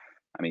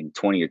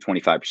 20 or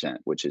 25%,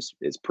 which is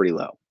pretty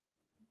low.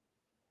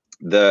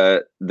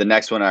 The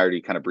next one I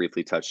already kind of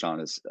briefly touched on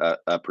is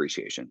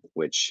appreciation,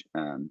 which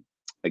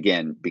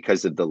again,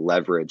 because of the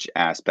leverage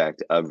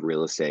aspect of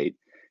real estate,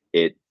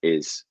 it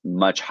is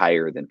much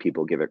higher than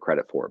people give it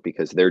credit for,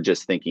 because they're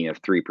just thinking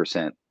of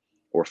 3%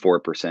 or 4%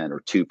 or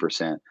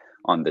 2%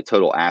 on the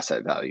total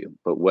asset value.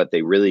 But what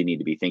they really need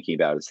to be thinking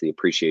about is the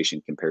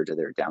appreciation compared to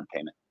their down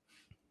payment.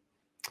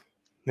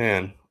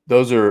 Man,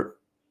 those are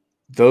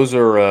Those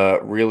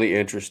are really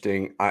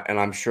interesting, and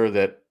I'm sure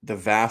that the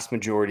vast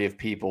majority of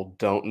people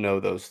don't know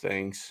those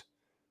things.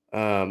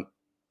 Um,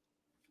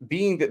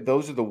 being that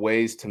those are the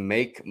ways to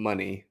make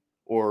money,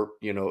 or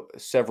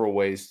several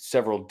ways,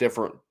 several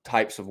different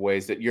types of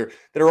ways that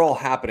are all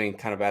happening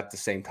kind of at the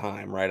same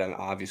time, right? And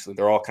obviously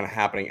they're all kind of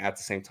happening at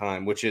the same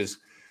time, which is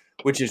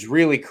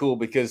really cool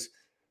because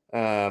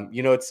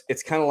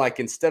it's kind of like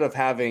instead of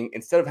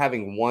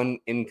having one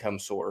income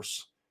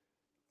source,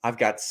 I've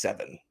got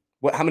seven.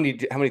 How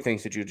many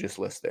things did you just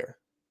list there?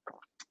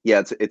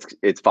 Yeah,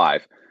 it's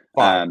five.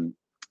 Five. Um,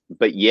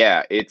 but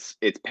yeah, it's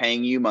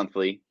paying you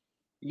monthly.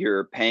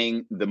 You're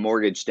paying the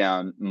mortgage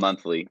down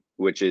monthly,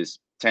 which is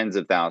tens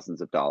of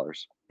thousands of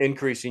dollars,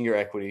 Increasing your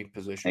equity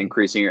position.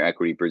 increasing your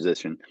equity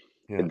position.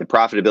 Yeah. The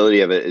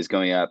profitability of it is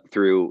going up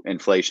through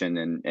inflation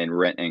and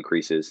rent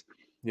increases.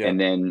 Yeah. And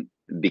then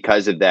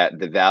because of that,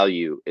 the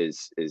value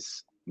is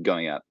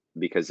going up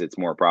because it's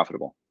more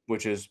profitable.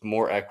 Which is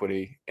more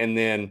equity. And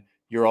then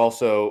you're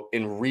also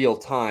in real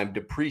time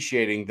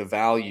depreciating the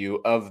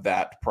value of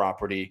that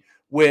property,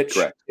 which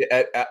Correct.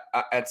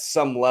 at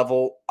some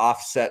level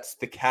offsets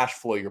the cash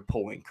flow you're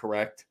pulling,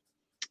 correct?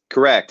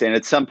 Correct. And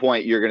at some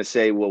point, you're going to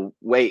say, "Well,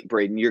 wait,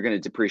 Braden, you're going to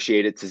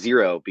depreciate it to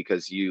zero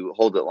because you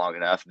hold it long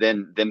enough."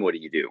 Then what do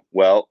you do?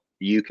 Well,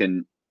 you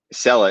can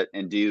sell it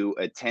and do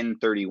a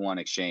 1031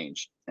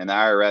 exchange. And the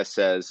IRS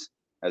says,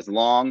 as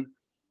long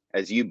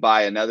as you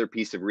buy another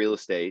piece of real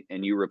estate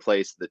and you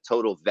replace the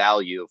total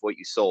value of what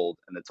you sold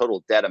and the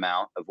total debt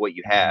amount of what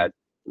you Mhm. had,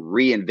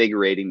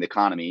 reinvigorating the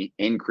economy,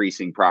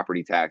 increasing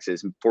property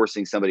taxes,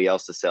 forcing somebody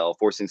else to sell,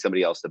 forcing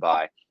somebody else to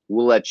buy,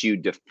 we'll let you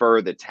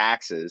defer the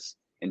taxes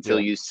until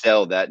Yeah. you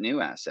sell that new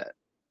asset.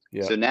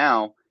 Yeah. So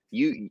now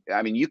you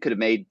could have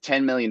made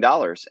 $10 million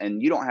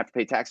and you don't have to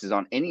pay taxes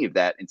on any of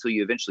that until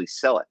you eventually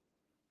sell it.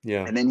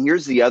 Yeah. And then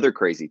here's the other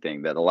crazy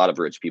thing that a lot of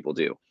rich people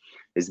do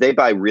is they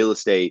buy real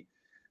estate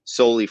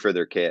solely for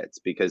their kids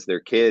because their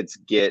kids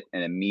get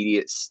an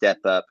immediate step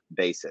up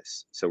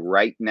basis. So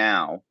right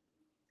now,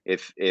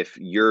 if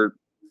your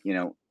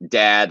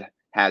dad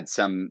had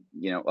some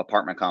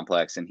apartment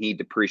complex and he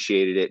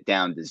depreciated it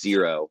down to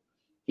zero,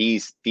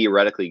 he's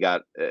theoretically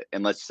got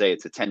and let's say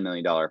it's a $10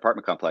 million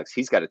apartment complex,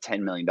 he's got a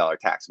 $10 million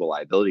taxable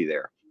liability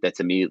there that's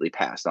immediately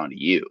passed on to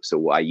you. So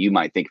why you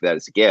might think of that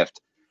as a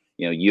gift,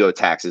 you owe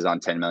taxes on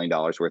 $10 million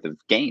worth of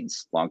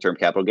gains, long-term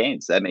capital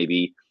gains. That may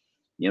be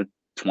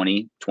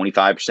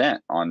 20-25%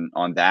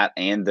 on that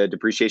and the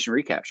depreciation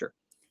recapture.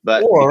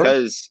 But Or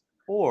because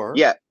or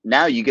yeah,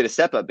 now you get a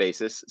step up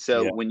basis.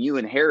 So yeah. when you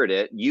inherit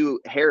it, you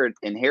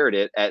inherit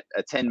it at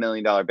a $10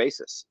 million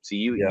basis. So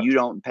you Yeah. you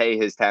don't pay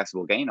his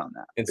taxable gain on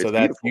that. And so It's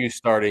that's beautiful. you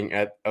starting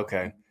at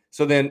okay.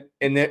 So then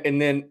and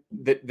then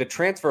the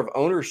transfer of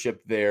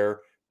ownership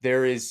there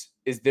is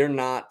there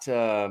not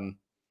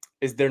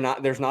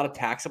there's not a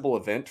taxable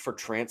event for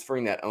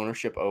transferring that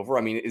ownership over?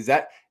 I mean, is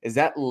that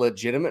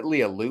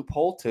legitimately a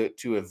loophole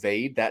to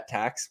evade that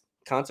tax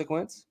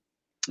consequence?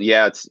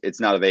 Yeah, it's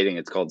not evading.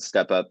 It's called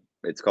step up.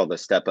 It's called the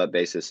step up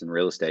basis in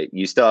real estate.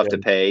 You still have Yeah.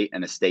 to pay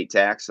an estate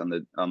tax on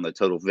the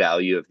total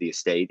value of the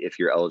estate if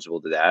you're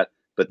eligible to that.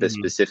 But the Mhm.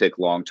 specific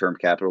long term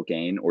capital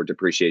gain or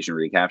depreciation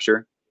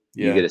recapture,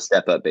 you Yeah. get a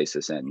step up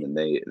basis in, and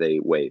they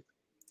waive.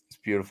 It's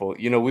beautiful.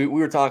 We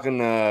were talking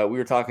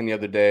the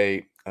other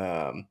day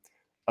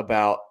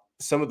about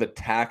some of the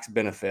tax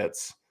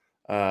benefits,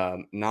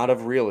 not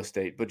of real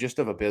estate, but just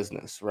of a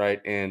business,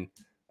 right? And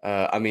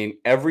I mean,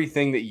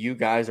 everything that you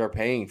guys are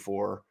paying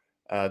for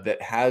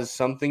that has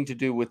something to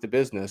do with the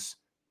business,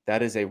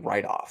 that is a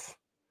write off.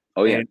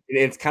 Oh And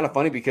yeah, it's kind of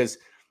funny because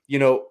you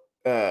know.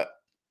 Uh,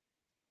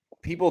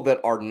 People that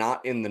are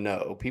not in the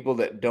know, people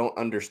that don't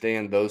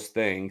understand those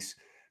things,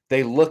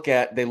 they look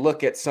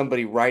at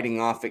somebody writing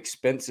off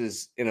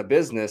expenses in a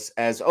business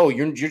as, oh,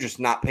 you're just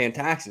not paying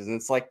taxes. And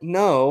it's like,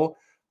 no,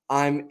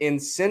 I'm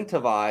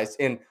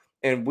incentivized.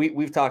 And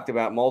we've talked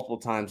about multiple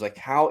times like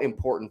how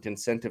important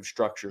incentive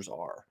structures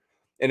are.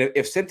 And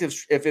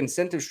if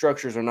incentive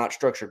structures are not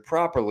structured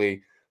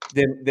properly,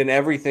 then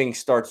everything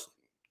starts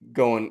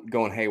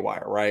going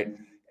haywire, right?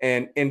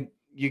 And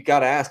you got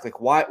to ask, like,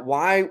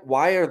 why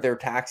are there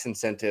tax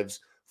incentives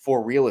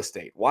for real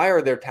estate? Why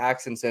are there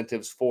tax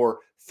incentives for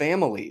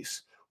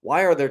families?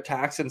 Why are there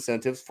tax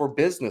incentives for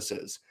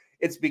businesses?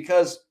 It's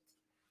because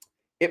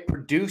it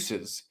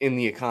produces in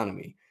the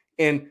economy.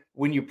 And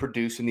when you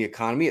produce in the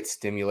economy, it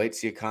stimulates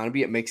the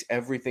economy. It makes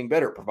everything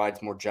better. It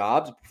provides more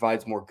jobs, it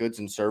provides more goods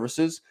and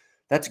services.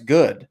 That's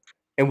good.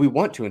 And we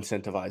want to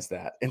incentivize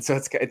that. And so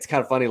it's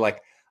kind of funny.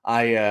 Like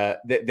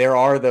there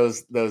are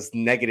those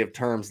negative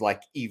terms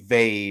like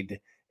evade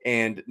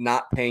and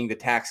not paying the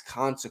tax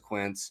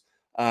consequence.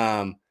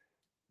 Um,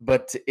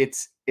 but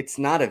it's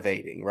not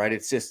evading, right?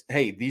 It's just,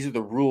 hey, these are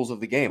the rules of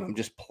the game. I'm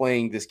just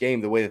playing this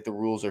game the way that the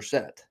rules are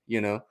set,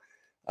 you know?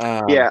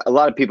 Um, yeah. A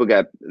lot of people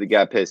got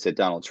pissed at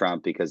Donald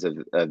Trump because of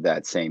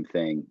that same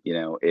thing.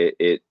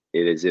 It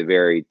is a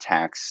very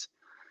tax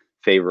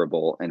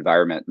favorable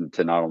environment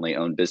to not only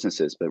own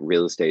businesses but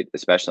real estate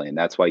especially, and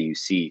that's why you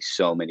see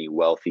so many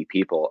wealthy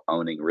people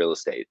owning real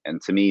estate.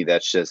 And to me,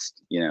 that's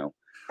just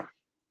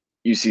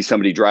you see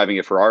somebody driving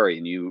a Ferrari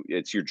and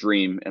it's your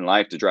dream in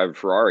life to drive a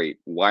Ferrari.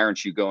 Why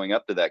aren't you going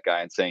up to that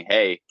guy and saying,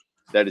 "Hey,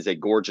 that is a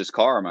gorgeous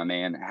car, my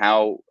man.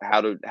 How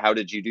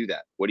did you do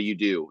that? What do you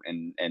do?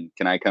 And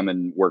can I come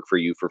and work for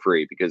you for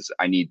free because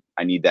I need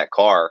that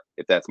car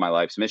if that's my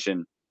life's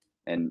mission,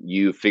 and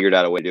you figured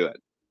out a way to do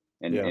it."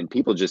 And Yeah. and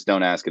people just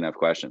don't ask enough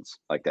questions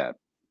like that.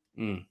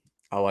 Mm,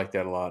 I like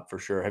that a lot for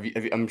sure. Have you,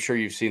 I'm sure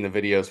you've seen the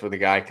videos where the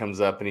guy comes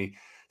up and he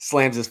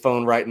slams his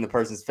phone right in the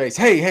person's face.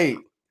 Hey, hey,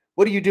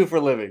 what do you do for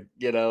a living?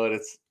 You know,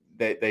 and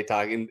they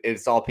talk and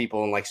it's all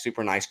people in like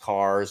super nice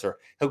cars, or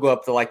he'll go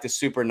up to like the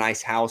super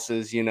nice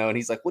houses, you know, and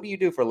he's like, "What do you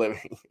do for a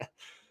living?"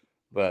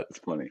 But It's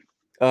funny.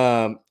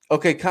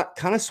 okay,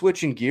 kind of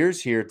switching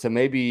gears here to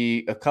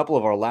maybe a couple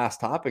of our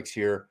last topics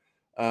here.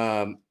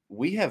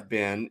 We have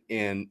been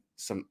in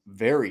some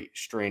very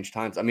strange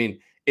times. I mean,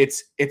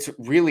 it's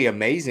really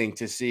amazing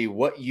to see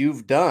what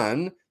you've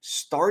done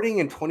starting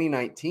in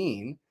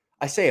 2019.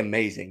 I say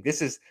amazing.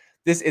 This.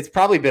 It's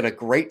probably been a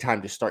great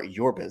time to start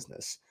your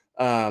business,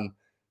 It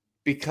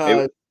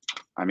because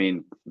I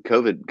mean,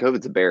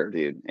 COVID's a bear,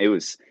 dude.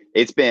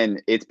 It's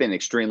been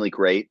extremely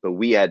great, but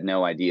we had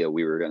no idea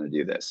we were going to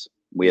do this.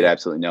 We had yeah.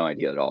 absolutely no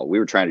idea at all. We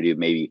were trying to do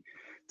maybe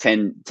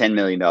 $10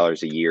 million a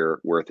year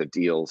worth of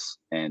deals,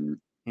 and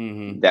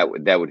Hmm. that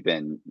would have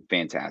been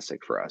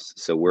fantastic for us.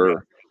 So Yeah.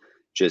 we're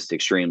just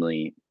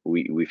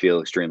we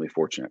feel extremely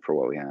fortunate for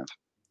what we have.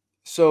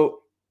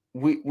 So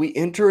we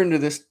enter into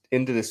this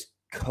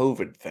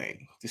COVID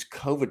thing. This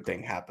COVID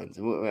thing happens.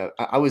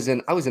 I was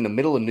in the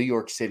middle of New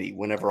York City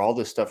whenever all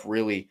this stuff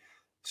really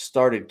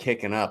started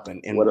kicking up,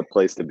 and What a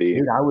place to be.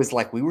 dude, I was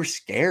like, we were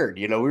scared.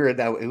 You know, we were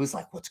that. It was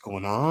like, what's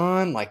going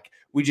on? Like,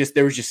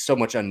 there was just so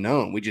much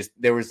unknown.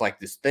 There was like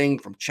this thing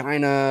from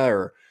China,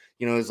 or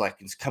it was like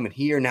it's coming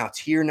here now. It's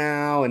here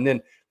now, and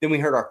then we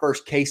heard our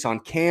first case on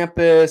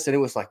campus, and it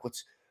was like, what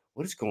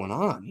is going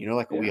on?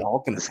 Like, are we Yeah. all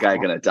gonna This guy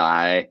die? gonna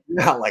die.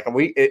 Yeah, like, are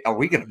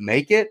we gonna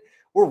make it?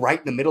 We're right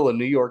in the middle of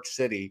New York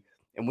City,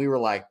 and we were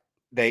like,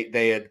 they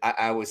had.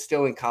 I was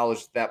still in college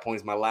at that point.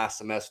 It's my last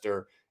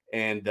semester,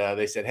 and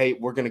they said, "Hey,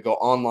 we're gonna go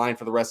online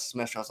for the rest of the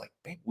semester." I was like,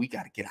 "Babe, we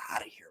got to get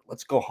out of here.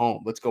 Let's go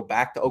home. Let's go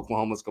back to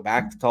Oklahoma. Let's go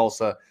back to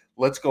Tulsa.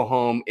 Let's go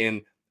home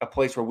in a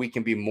place where we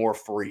can be more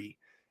free."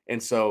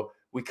 And so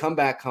we come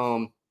back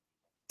home,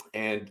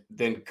 and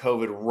then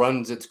COVID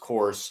runs its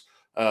course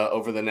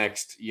over the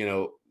next,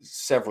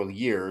 several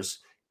years,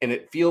 and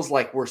it feels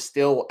like we're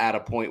still at a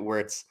point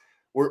where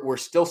we're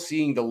still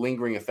seeing the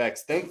lingering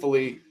effects.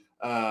 Thankfully,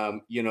 I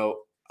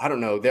don't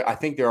know. I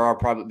think there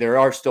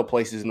are still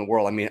places in the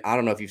world. I mean, I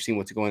don't know if you've seen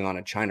what's going on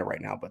in China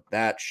right now, but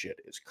that shit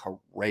is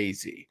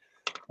crazy.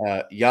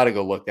 You got to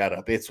go look that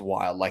up. It's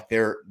wild. Like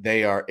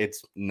they are.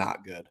 It's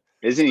not good.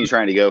 Isn't he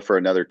trying to go for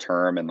another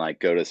term and like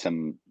go to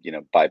some,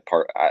 I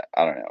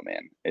don't know,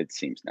 man. It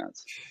seems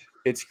nuts.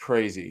 It's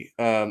crazy.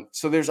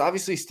 So there's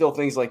obviously still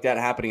things like that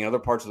happening in other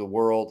parts of the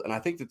world, and I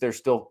think that there's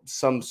still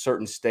some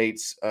certain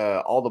states,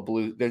 all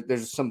the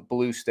there's some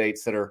blue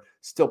states that are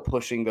still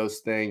pushing those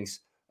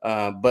things.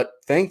 But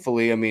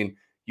thankfully, I mean,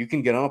 you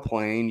can get on a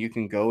plane, you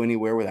can go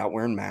anywhere without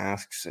wearing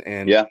masks,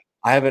 and Yeah.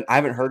 I haven't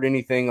heard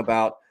anything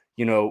about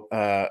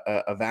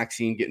a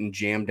vaccine getting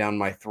jammed down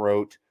my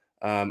throat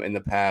in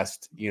the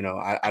past.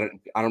 I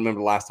don't remember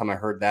the last time I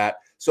heard that.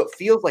 So it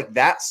feels like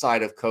that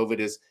side of COVID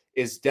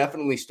is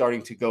definitely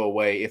starting to go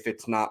away if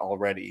it's not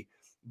already.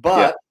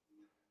 Yeah.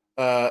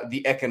 But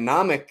the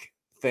economic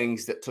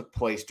things that took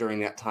place during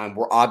that time,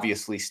 we're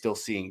obviously still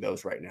seeing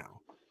those right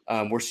now.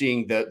 We're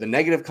seeing the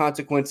negative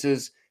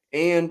consequences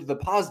and the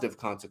positive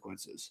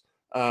consequences.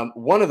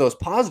 One of those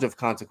positive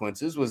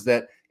consequences was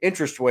that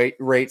interest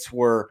rates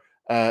were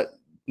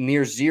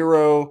near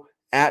zero,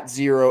 at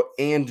zero,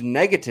 and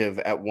negative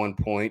at one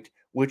point,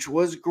 which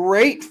was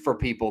great for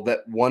people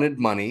that wanted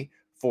money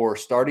for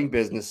starting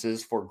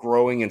businesses, for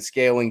growing and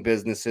scaling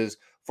businesses,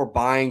 for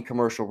buying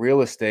commercial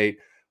real estate.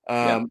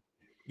 Yeah. Um,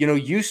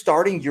 you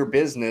starting your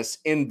business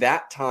in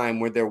that time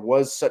where there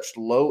was such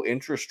low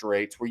interest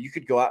rates, where you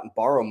could go out and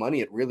borrow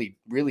money at really,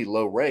 really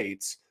low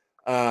rates.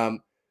 Um,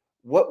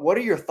 what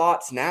are your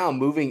thoughts now,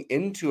 moving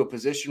into a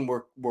position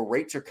where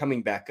rates are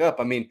coming back up?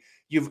 I mean,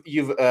 you've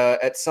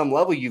at some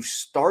level you've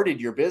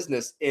started your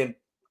business in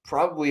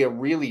probably a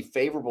really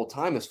favorable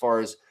time as far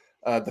as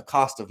the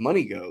cost of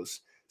money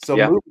goes. So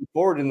Yeah. moving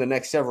forward in the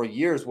next several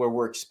years, where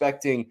we're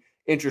expecting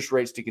interest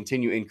rates to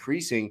continue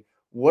increasing,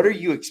 what are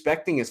you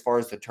expecting as far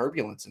as the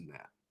turbulence in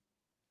that?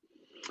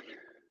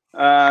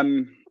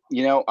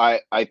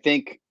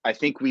 I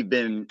think we've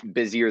been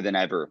busier than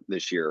ever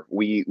this year.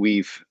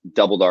 We've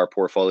doubled our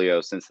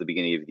portfolio since the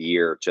beginning of the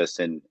year, just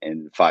in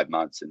 5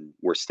 months, and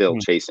we're still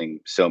Mm, chasing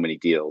so many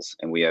deals.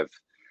 And we have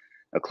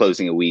a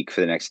closing a week for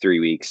the next 3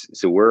 weeks.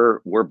 So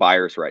we're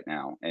buyers right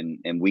now, and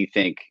we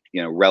think,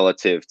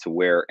 relative to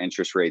where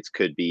interest rates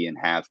could be and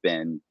have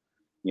been,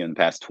 in the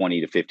past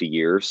 20 to 50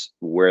 years,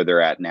 where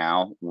they're at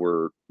now,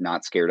 we're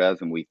not scared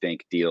of, and we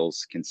think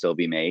deals can still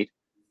be made.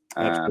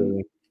 Um,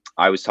 absolutely.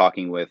 I was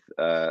talking with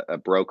a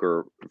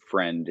broker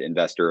friend,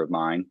 investor of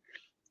mine,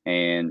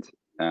 and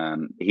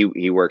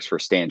he works for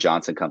Stan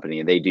Johnson Company,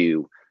 and they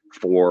do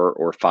 4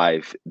 or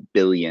 5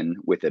 billion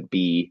with a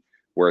B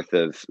worth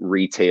of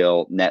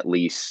retail net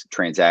lease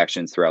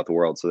transactions throughout the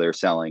world. So they're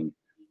selling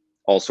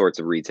all sorts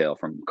of retail,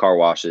 from car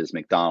washes,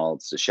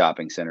 McDonald's, to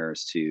shopping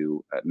centers,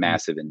 to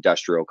massive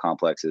industrial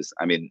complexes.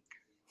 I mean,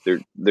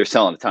 they're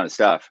selling a ton of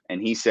stuff.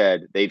 And he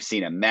said they've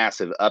seen a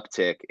massive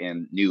uptick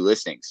in new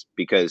listings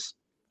because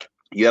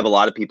you have a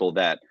lot of people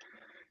that,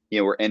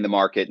 were in the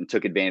market and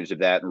took advantage of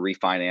that and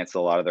refinanced a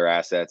lot of their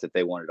assets if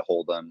they wanted to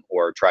hold them,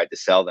 or tried to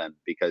sell them,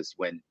 because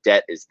when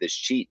debt is this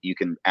cheap, you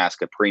can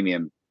ask a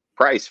premium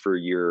price for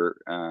your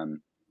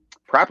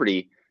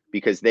property,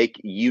 because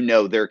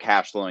they're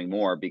cash flowing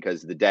more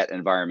because the debt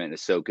environment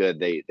is so good.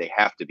 They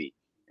have to be.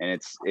 And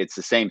it's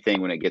the same thing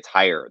when it gets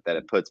higher, that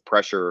it puts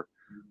pressure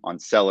on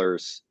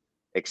sellers'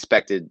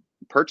 expected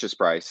purchase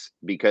price,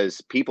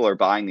 because people are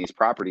buying these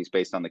properties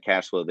based on the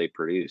cash flow they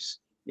produce.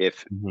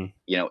 If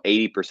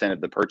 80% of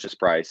the purchase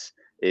price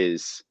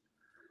is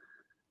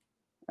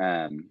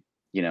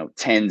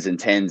tens and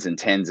tens and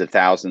tens of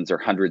thousands or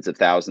hundreds of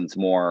thousands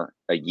more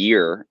a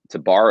year to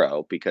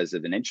borrow because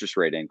of an interest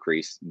rate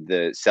increase,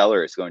 the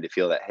seller is going to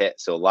feel that hit.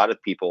 So a lot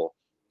of people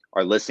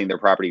are listing their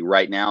property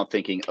right now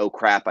thinking, oh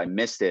crap, I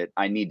missed it,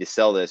 I need to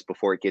sell this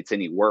before it gets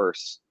any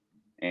worse.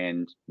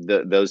 And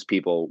those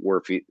people,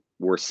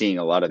 we're seeing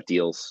a lot of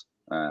deals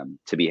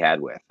to be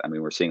had with. I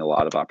mean, we're seeing a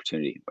lot of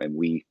opportunity, and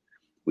we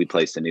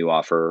placed a new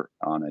offer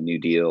on a new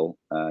deal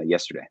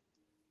yesterday.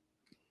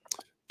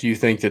 Do you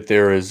think that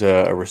there is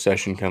a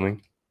recession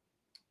coming?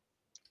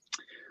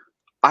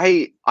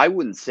 I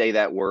wouldn't say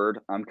that word.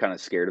 I'm kind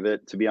of scared of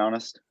it, to be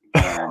honest.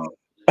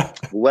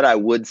 What I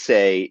would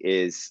say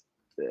is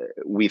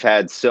we've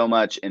had so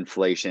much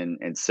inflation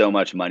and so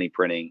much money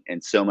printing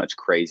and so much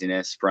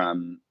craziness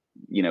from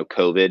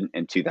COVID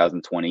in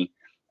 2020.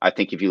 I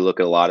think if you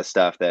look at a lot of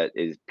stuff that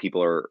is,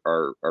 people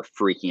are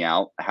freaking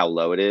out how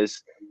low it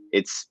is.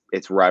 It's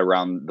right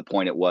around the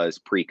point it was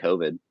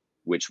pre-COVID,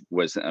 which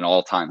was an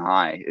all-time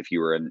high. If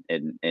you were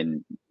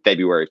in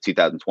February of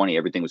 2020,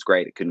 everything was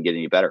great. It couldn't get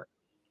any better.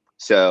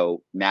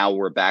 So now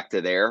we're back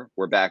to there.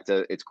 We're back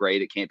to, it's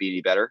great, it can't be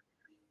any better.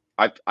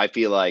 I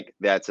feel like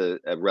that's a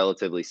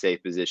relatively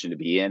safe position to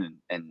be in,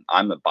 and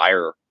I'm a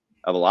buyer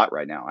of a lot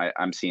right now.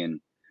 I'm seeing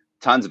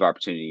tons of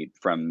opportunity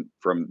from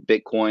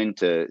Bitcoin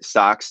to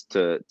stocks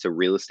to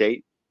real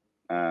estate.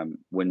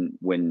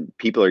 When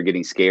people are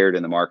getting scared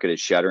and the market is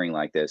shuddering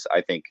like this,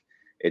 I think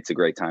it's a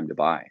great time to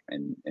buy,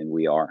 and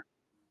we are.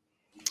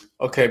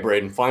 Okay,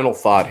 Braden, final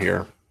thought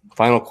here.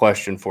 Final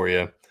question for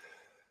you.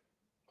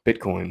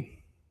 Bitcoin.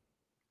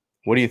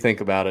 What do you think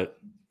about it?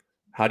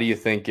 How do you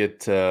think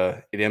it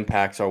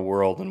impacts our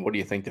world, and what do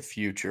you think the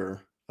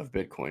future of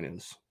Bitcoin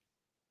is?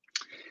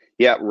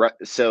 Yeah, right.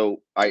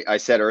 So I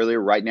said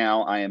earlier, right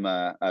now I am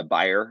a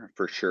buyer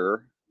for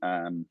sure.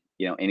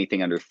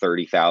 Anything under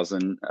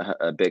 30,000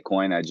 a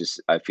Bitcoin,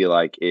 I feel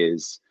like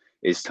is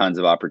tons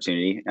of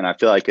opportunity, and I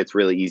feel like it's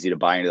really easy to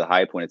buy into the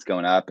hype when it's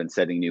going up and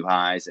setting new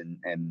highs,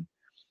 and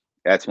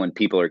that's when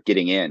people are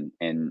getting in,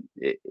 and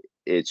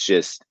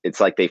it's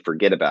like they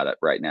forget about it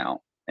right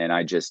now, and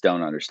I just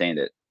don't understand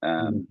it.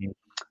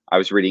 I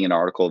was reading an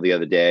article the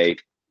other day,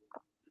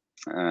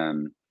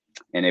 and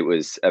it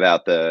was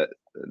about the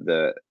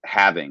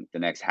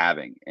next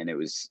halving, and it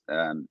was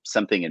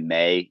something in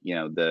May,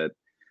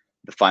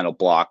 the final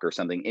block or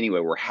something.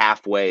 Anyway, we're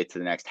halfway to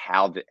the next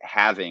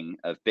halving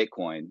of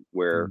Bitcoin,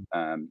 where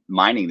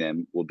mining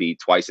them will be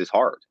twice as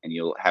hard, and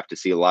you'll have to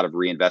see a lot of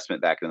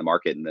reinvestment back in the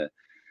market,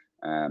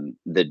 and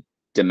the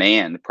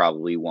demand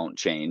probably won't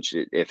change.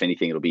 If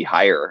anything, it'll be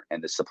higher,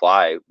 and the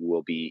supply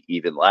will be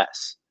even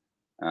less.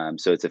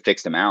 So it's a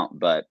fixed amount,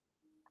 but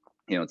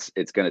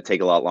it's going to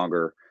take a lot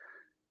longer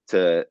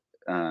to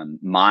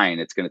mine.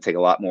 It's going to take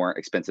a lot more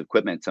expensive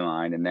equipment to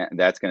mine, and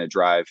that's going to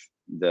drive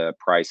the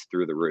price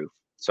through the roof.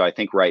 So I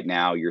think right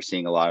now you're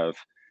seeing a lot of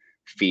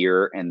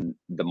fear in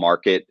the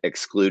market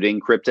excluding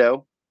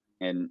crypto.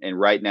 And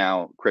right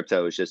now,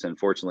 crypto is just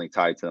unfortunately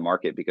tied to the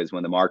market, because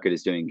when the market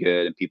is doing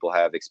good and people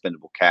have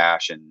expendable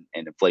cash and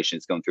inflation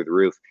is going through the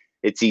roof,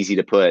 it's easy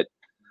to put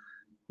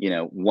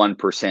 1%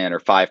 or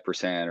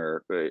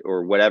 5%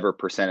 or whatever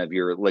percent of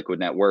your liquid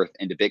net worth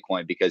into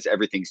Bitcoin, because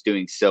everything's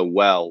doing so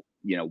well.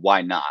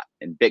 Why not?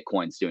 And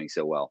Bitcoin's doing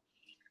so well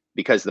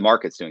because the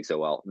market's doing so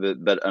well.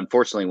 But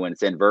unfortunately, when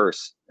it's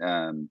inverse,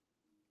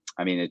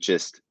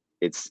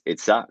 it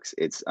sucks.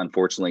 It's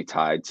unfortunately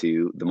tied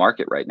to the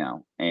market right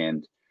now.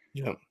 And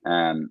yeah.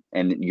 And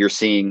you're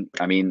seeing,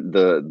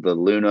 the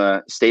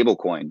Luna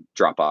stablecoin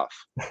drop off.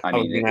 I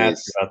was going to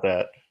ask you about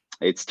that.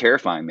 It's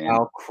terrifying, man.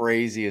 How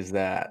crazy is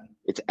that?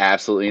 It's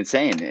absolutely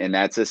insane, and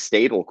that's a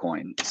stable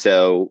coin.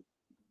 So,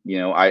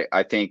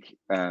 I think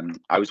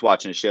I was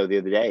watching a show the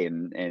other day,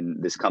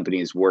 and this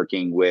company is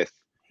working with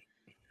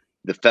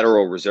the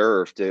Federal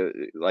Reserve to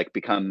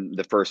become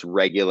the first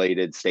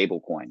regulated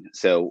stable coin.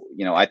 So,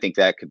 I think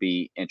that could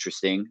be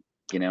interesting.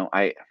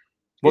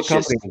 What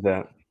company is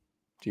that?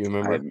 Do you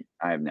remember?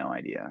 I have no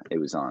idea. It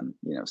was on,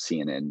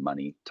 CNN,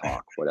 Money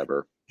Talk,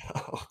 whatever.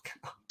 Oh,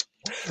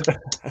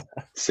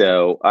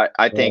 so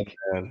I think,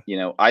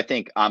 I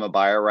think I'm a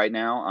buyer right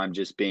now. I'm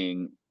just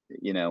being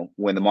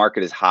when the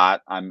market is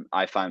hot,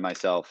 I find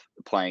myself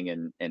playing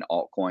in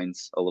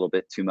altcoins a little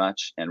bit too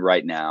much. And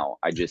right now,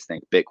 I just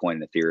think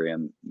Bitcoin and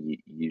Ethereum,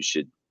 you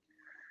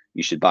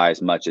should buy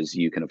as much as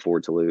you can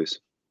afford to lose.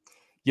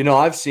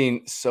 I've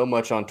seen so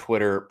much on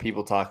Twitter,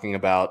 people talking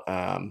about,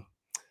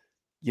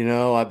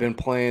 I've been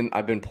playing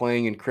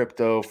in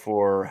crypto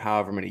for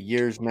however many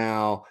years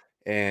now,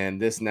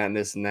 and this and that and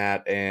this and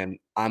that, and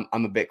I'm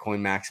a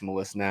Bitcoin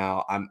maximalist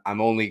now. I'm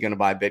only going to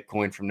buy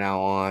Bitcoin from now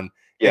on, and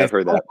Yeah, I've it's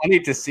heard so that. funny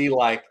to see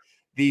like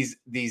these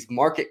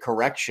market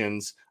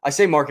corrections. I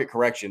say market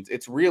corrections.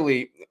 It's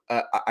really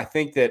I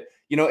think that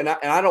and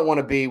I don't want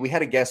to be. We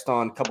had a guest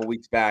on a couple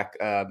weeks back,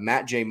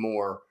 Matt J.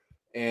 Moore,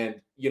 and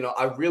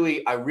I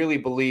really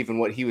believe in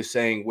what he was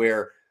saying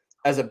where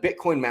as a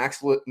Bitcoin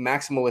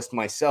maximalist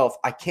myself,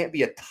 I can't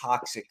be a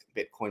toxic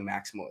Bitcoin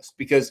maximalist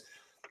because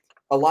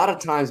a lot of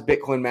times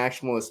Bitcoin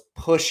maximalists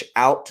push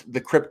out the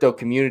crypto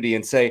community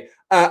and say,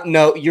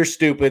 no, you're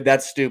stupid.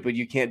 That's stupid.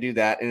 You can't do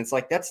that. And it's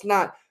like, that's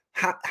not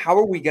how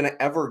are we going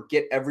to ever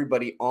get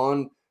everybody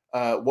on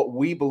what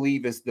we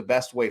believe is the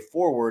best way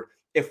forward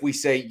if we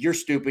say, you're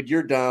stupid,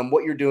 you're dumb,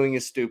 what you're doing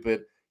is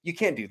stupid. You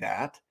can't do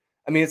that.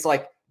 I mean, it's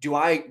like,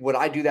 would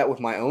I do that with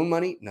my own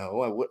money?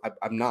 No, I would.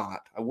 I'm not.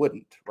 I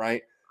wouldn't.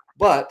 Right.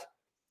 But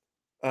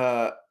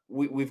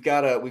we've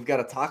got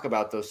to talk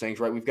about those things,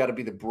 right? We've got to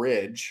be the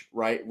bridge,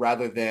 right?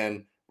 Rather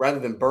than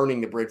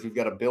burning the bridge, we've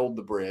got to build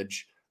the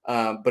bridge.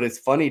 But it's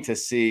funny to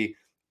see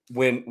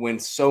when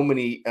so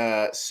many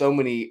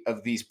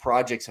of these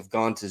projects have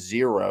gone to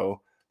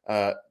zero.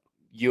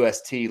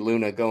 UST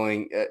Luna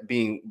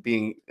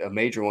being a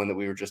major one that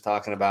we were just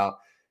talking about,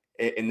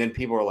 and then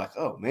people are like,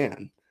 "Oh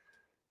man,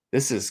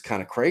 this is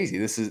kind of crazy.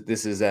 This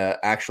is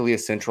actually a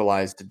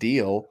centralized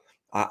deal.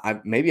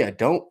 Maybe I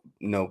don't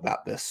know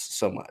about this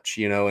so much,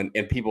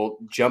 and people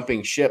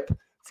jumping ship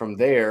from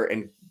there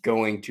and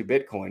going to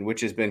Bitcoin,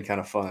 which has been kind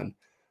of fun.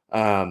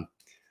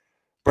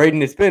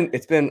 Braden,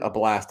 it's been a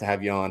blast to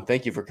have you on.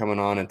 Thank you for coming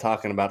on and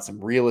talking about some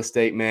real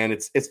estate, man.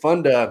 It's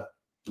fun to,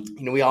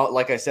 we all,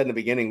 like I said in the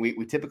beginning,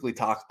 we typically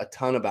talk a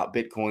ton about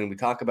Bitcoin. We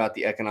talk about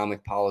the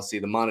economic policy,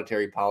 the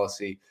monetary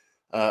policy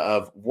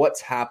of what's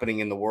happening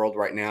in the world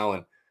right now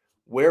and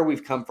where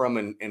we've come from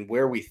and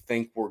where we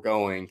think we're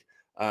going.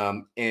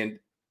 And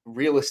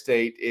real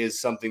estate is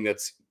something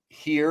that's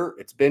here.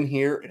 It's been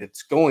here and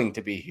it's going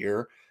to be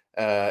here.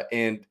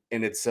 And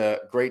it's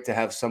great to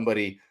have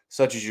somebody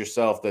such as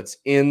yourself that's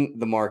in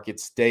the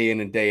markets day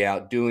in and day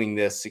out doing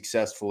this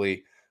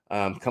successfully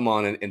come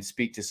on and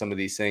speak to some of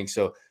these things.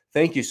 So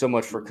thank you so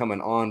much for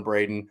coming on,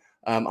 Braden.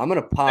 I'm going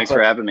to pop Thanks up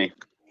for having me.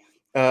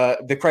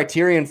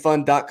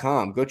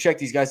 thecriterionfund.com. Go check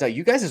these guys out.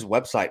 You guys'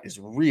 website is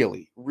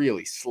really,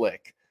 really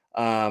slick.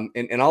 And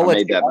I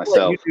made that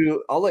myself.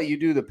 I'll let you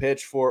do the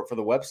pitch for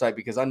the website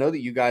because I know that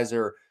you guys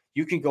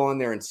you can go on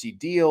there and see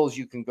deals.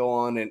 You can go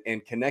on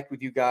and connect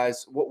with you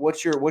guys.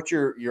 What's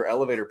your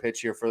elevator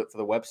pitch here for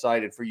the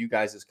website and for you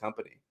guys as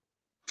company?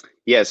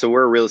 Yeah, so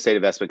we're a real estate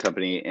investment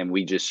company, and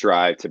we just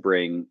strive to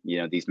bring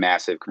these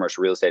massive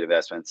commercial real estate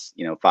investments,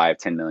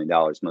 $5-10 million.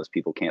 Most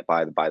people can't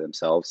buy them by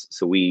themselves,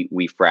 so we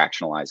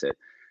fractionalize it.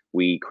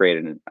 We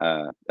create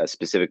a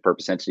specific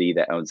purpose entity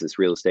that owns this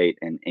real estate,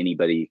 and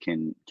anybody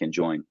can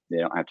join. They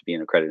don't have to be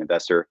an accredited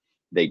investor.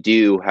 They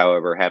do,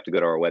 however, have to go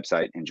to our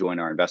website and join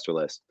our investor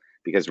list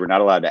because we're not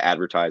allowed to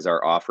advertise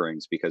our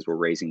offerings because we're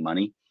raising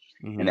money.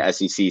 And the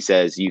SEC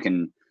says you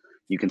can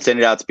send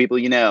it out to people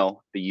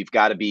but you've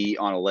got to be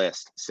on a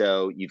list.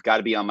 So you've got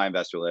to be on my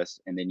investor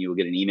list, and then you will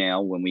get an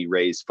email when we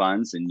raise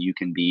funds, and you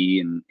can be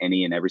in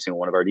any and every single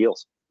one of our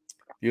deals.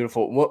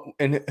 Beautiful.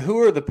 And who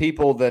are the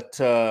people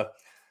that?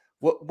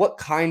 What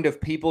kind of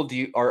people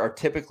are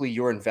typically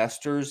your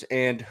investors,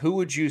 and who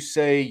would you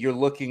say you're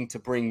looking to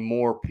bring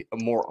more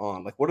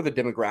on? Like, what are the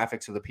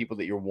demographics of the people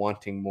that you're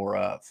wanting more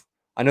of?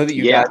 I know that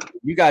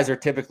you guys are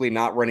typically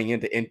not running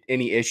into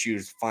any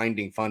issues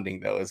finding funding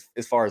though,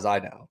 as far as I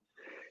know.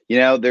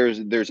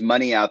 There's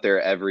money out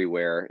there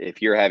everywhere.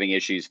 If you're having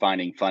issues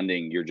finding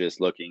funding, you're just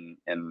looking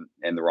in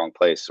the wrong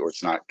place, or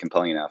it's not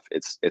compelling enough.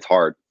 It's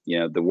hard.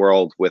 The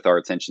world with our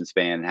attention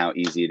span and how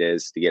easy it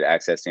is to get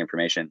access to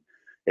information.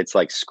 It's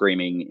like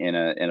screaming in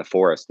a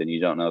forest, and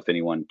you don't know if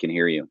anyone can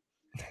hear you.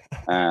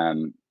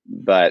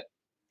 But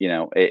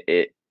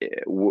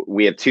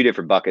we have two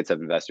different buckets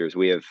of investors.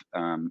 We have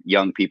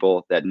young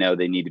people that know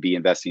they need to be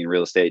investing in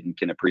real estate and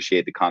can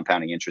appreciate the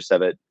compounding interest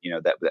of it.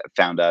 That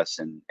found us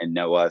and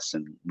know us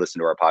and listen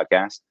to our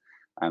podcast.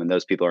 And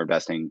those people are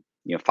investing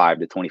 $5,000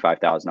 to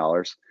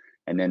 $25,000.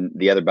 And then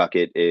the other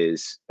bucket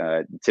is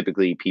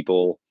typically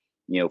people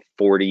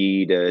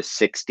 40 to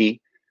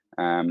 60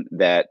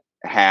 that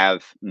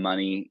have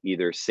money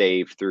either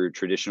saved through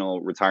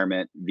traditional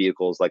retirement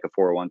vehicles like a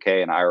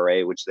 401k and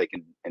IRA, which they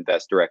can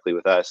invest directly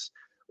with us,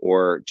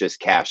 or just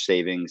cash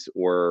savings,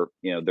 or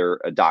they're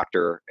a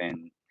doctor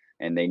and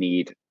they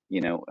need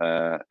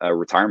a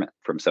retirement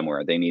from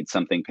somewhere. They need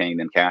something paying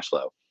them cash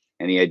flow.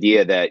 And the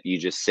idea that you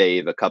just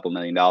save a couple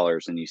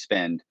 $1,000,000 and you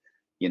spend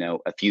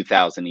a few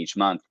thousand each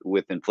month,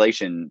 with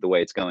inflation the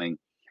way it's going,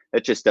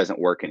 that just doesn't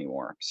work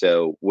anymore.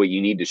 So what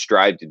you need to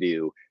strive to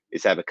do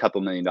is have a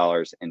couple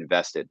 $1,000,000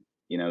 invested.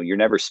 You're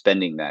never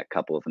spending that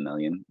couple of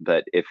 $1,000,000,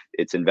 but if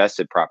it's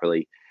invested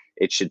properly,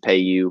 it should pay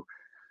you,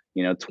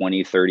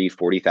 20, 30,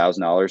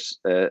 $40,000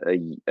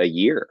 a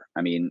year.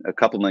 I mean, a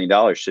couple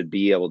 $1,000,000 should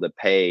be able to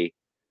pay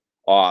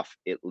off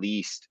at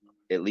least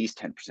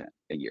 10%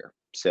 a year.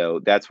 So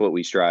that's what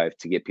we strive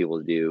to get people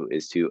to do,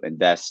 is to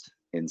invest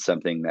in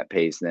something that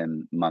pays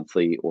them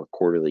monthly or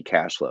quarterly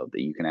cash flow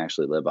that you can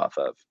actually live off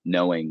of,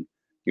 knowing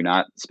you're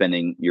not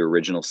spending your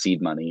original seed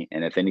money.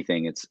 And if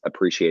anything, it's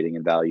appreciating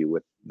in value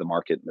with the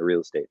market and the real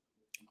estate.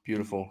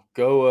 Beautiful.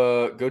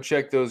 Go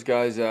check those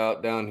guys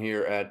out down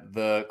here at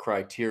the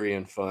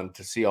Criterion Fund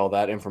to see all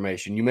that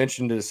information. You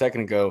mentioned it a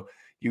second ago.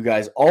 You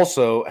guys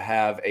also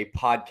have a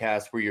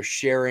podcast where you're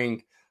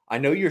sharing. I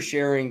know you're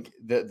sharing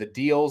the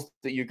deals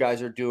that you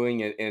guys are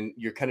doing, and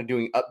you're kind of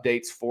doing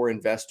updates for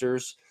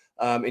investors.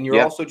 And you're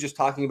Yeah. also just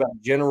talking about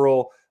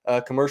general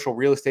commercial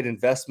real estate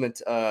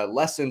investment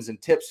lessons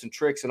and tips and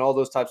tricks and all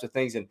those types of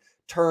things and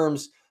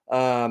terms.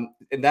 And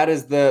that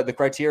is the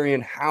Criterion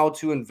How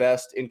to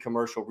Invest in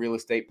Commercial Real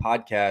Estate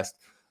podcast.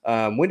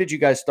 When did you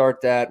guys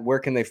start that? Where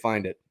can they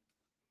find it?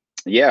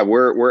 Yeah,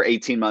 we're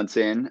 18 months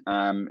in.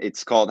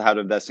 It's called How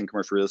to Invest in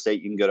Commercial Real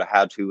Estate. You can go to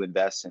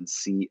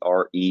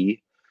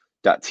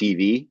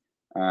howtoinvestincre.tv,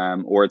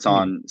 or it's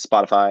on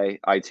Spotify,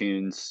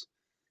 iTunes,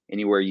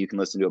 anywhere you can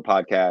listen to a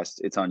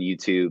podcast. It's on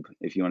YouTube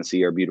if you want to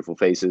see our beautiful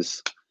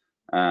faces.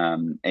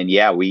 And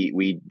yeah,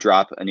 we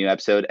drop a new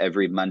episode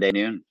every Monday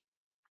noon.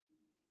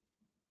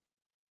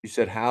 You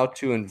said how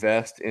to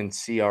invest in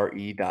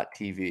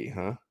CRE.tv,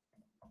 huh?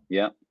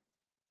 Yeah.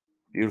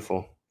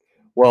 Beautiful.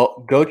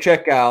 Well, go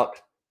check out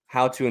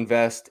how to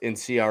invest in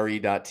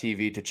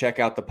CRE.tv to check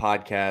out the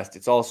podcast.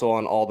 It's also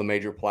on all the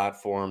major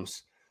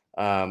platforms.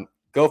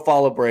 Go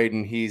follow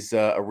Braden. He's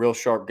a real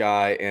sharp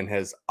guy and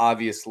has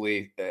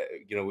obviously,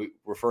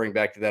 referring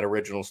back to that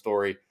original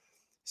story,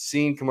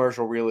 seen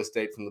commercial real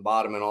estate from the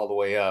bottom and all the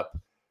way up.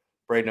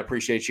 Braden, I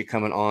appreciate you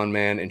coming on,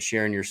 man, and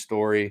sharing your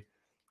story.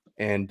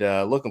 And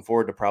looking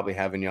forward to probably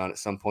having you on at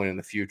some point in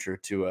the future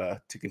to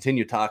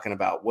continue talking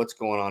about what's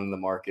going on in the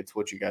markets,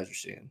 what you guys are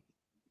seeing.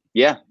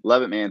 Yeah,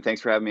 love it, man.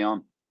 Thanks for having me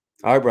on.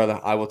 All right, brother.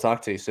 I will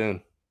talk to you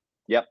soon.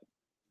 Yep.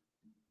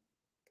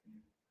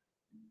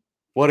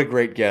 What a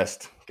great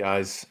guest,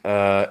 guys.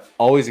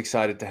 Always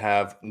excited to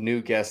have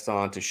new guests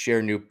on to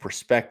share new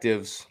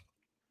perspectives,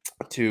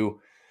 to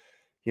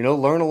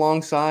learn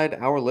alongside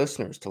our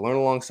listeners, to learn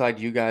alongside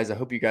you guys. I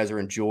hope you guys are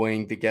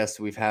enjoying the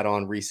guests we've had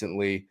on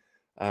recently.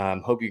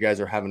 Hope you guys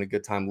are having a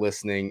good time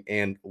listening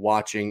and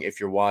watching. If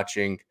you're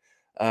watching,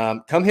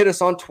 come hit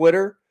us on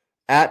Twitter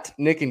at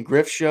Nick and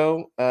Griff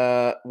Show.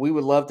 We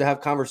would love to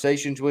have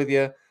conversations with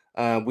you.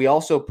 We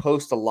also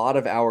post a lot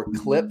of our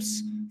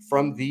clips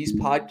from these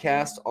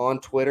podcasts on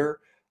Twitter.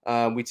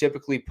 We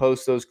typically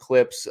post those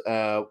clips,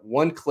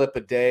 one clip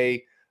a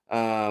day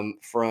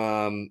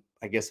from,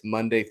 I guess,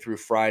 Monday through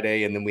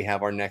Friday. And then we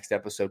have our next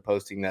episode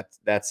posting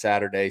that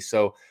Saturday.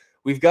 So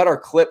we've got our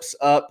clips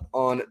up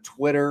on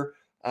Twitter.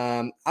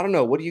 I don't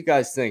know. What do you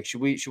guys think?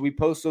 Should we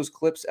post those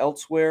clips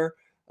elsewhere?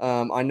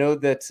 I know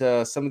that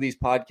some of these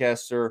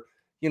podcasts are,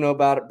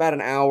 about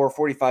an hour,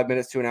 45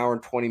 minutes to an hour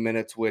and 20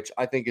 minutes, which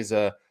I think is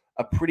a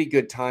pretty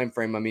good time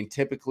frame. I mean,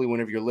 typically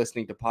whenever you're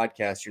listening to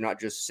podcasts, you're not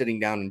just sitting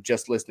down and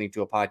just listening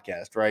to a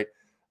podcast, right?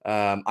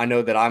 I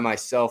know that I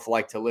myself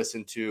like to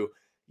listen to,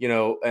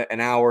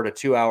 an hour to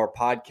 2 hour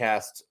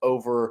podcasts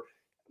over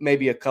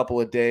maybe a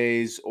couple of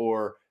days,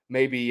 or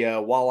maybe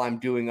while I'm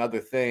doing other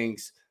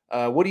things.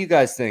 What do you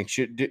guys think?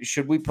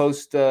 Should we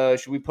post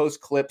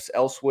clips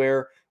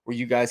elsewhere where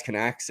you guys can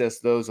access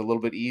those a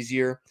little bit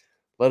easier?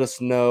 Let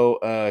us know.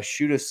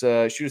 Shoot us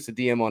a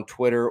DM on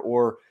Twitter,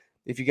 or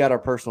if you got our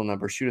personal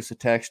number, shoot us a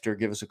text or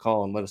give us a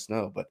call and let us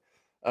know. But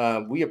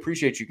we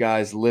appreciate you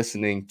guys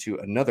listening to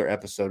another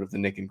episode of the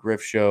Nick and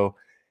Griff Show,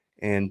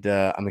 and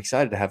I'm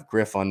excited to have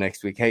Griff on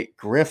next week. Hey,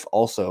 Griff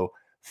also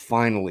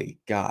finally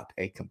got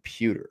a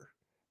computer.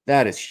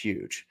 That is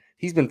huge.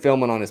 He's been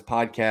filming on his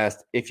podcast.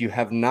 If you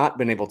have not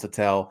been able to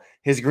tell,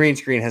 his green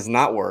screen has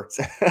not worked.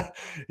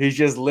 He's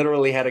just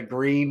literally had a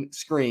green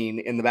screen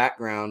in the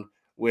background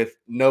with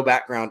no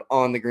background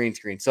on the green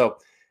screen. So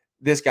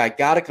this guy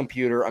got a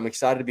computer. I'm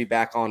excited to be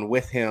back on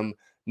with him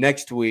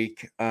next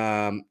week.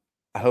 I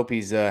hope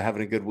he's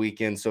having a good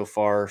weekend so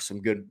far.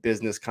 Some good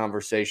business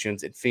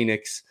conversations in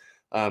Phoenix.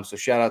 So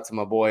shout out to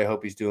my boy. I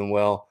hope he's doing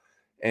well.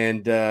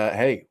 And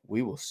hey,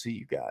 we will see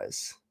you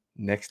guys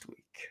next week.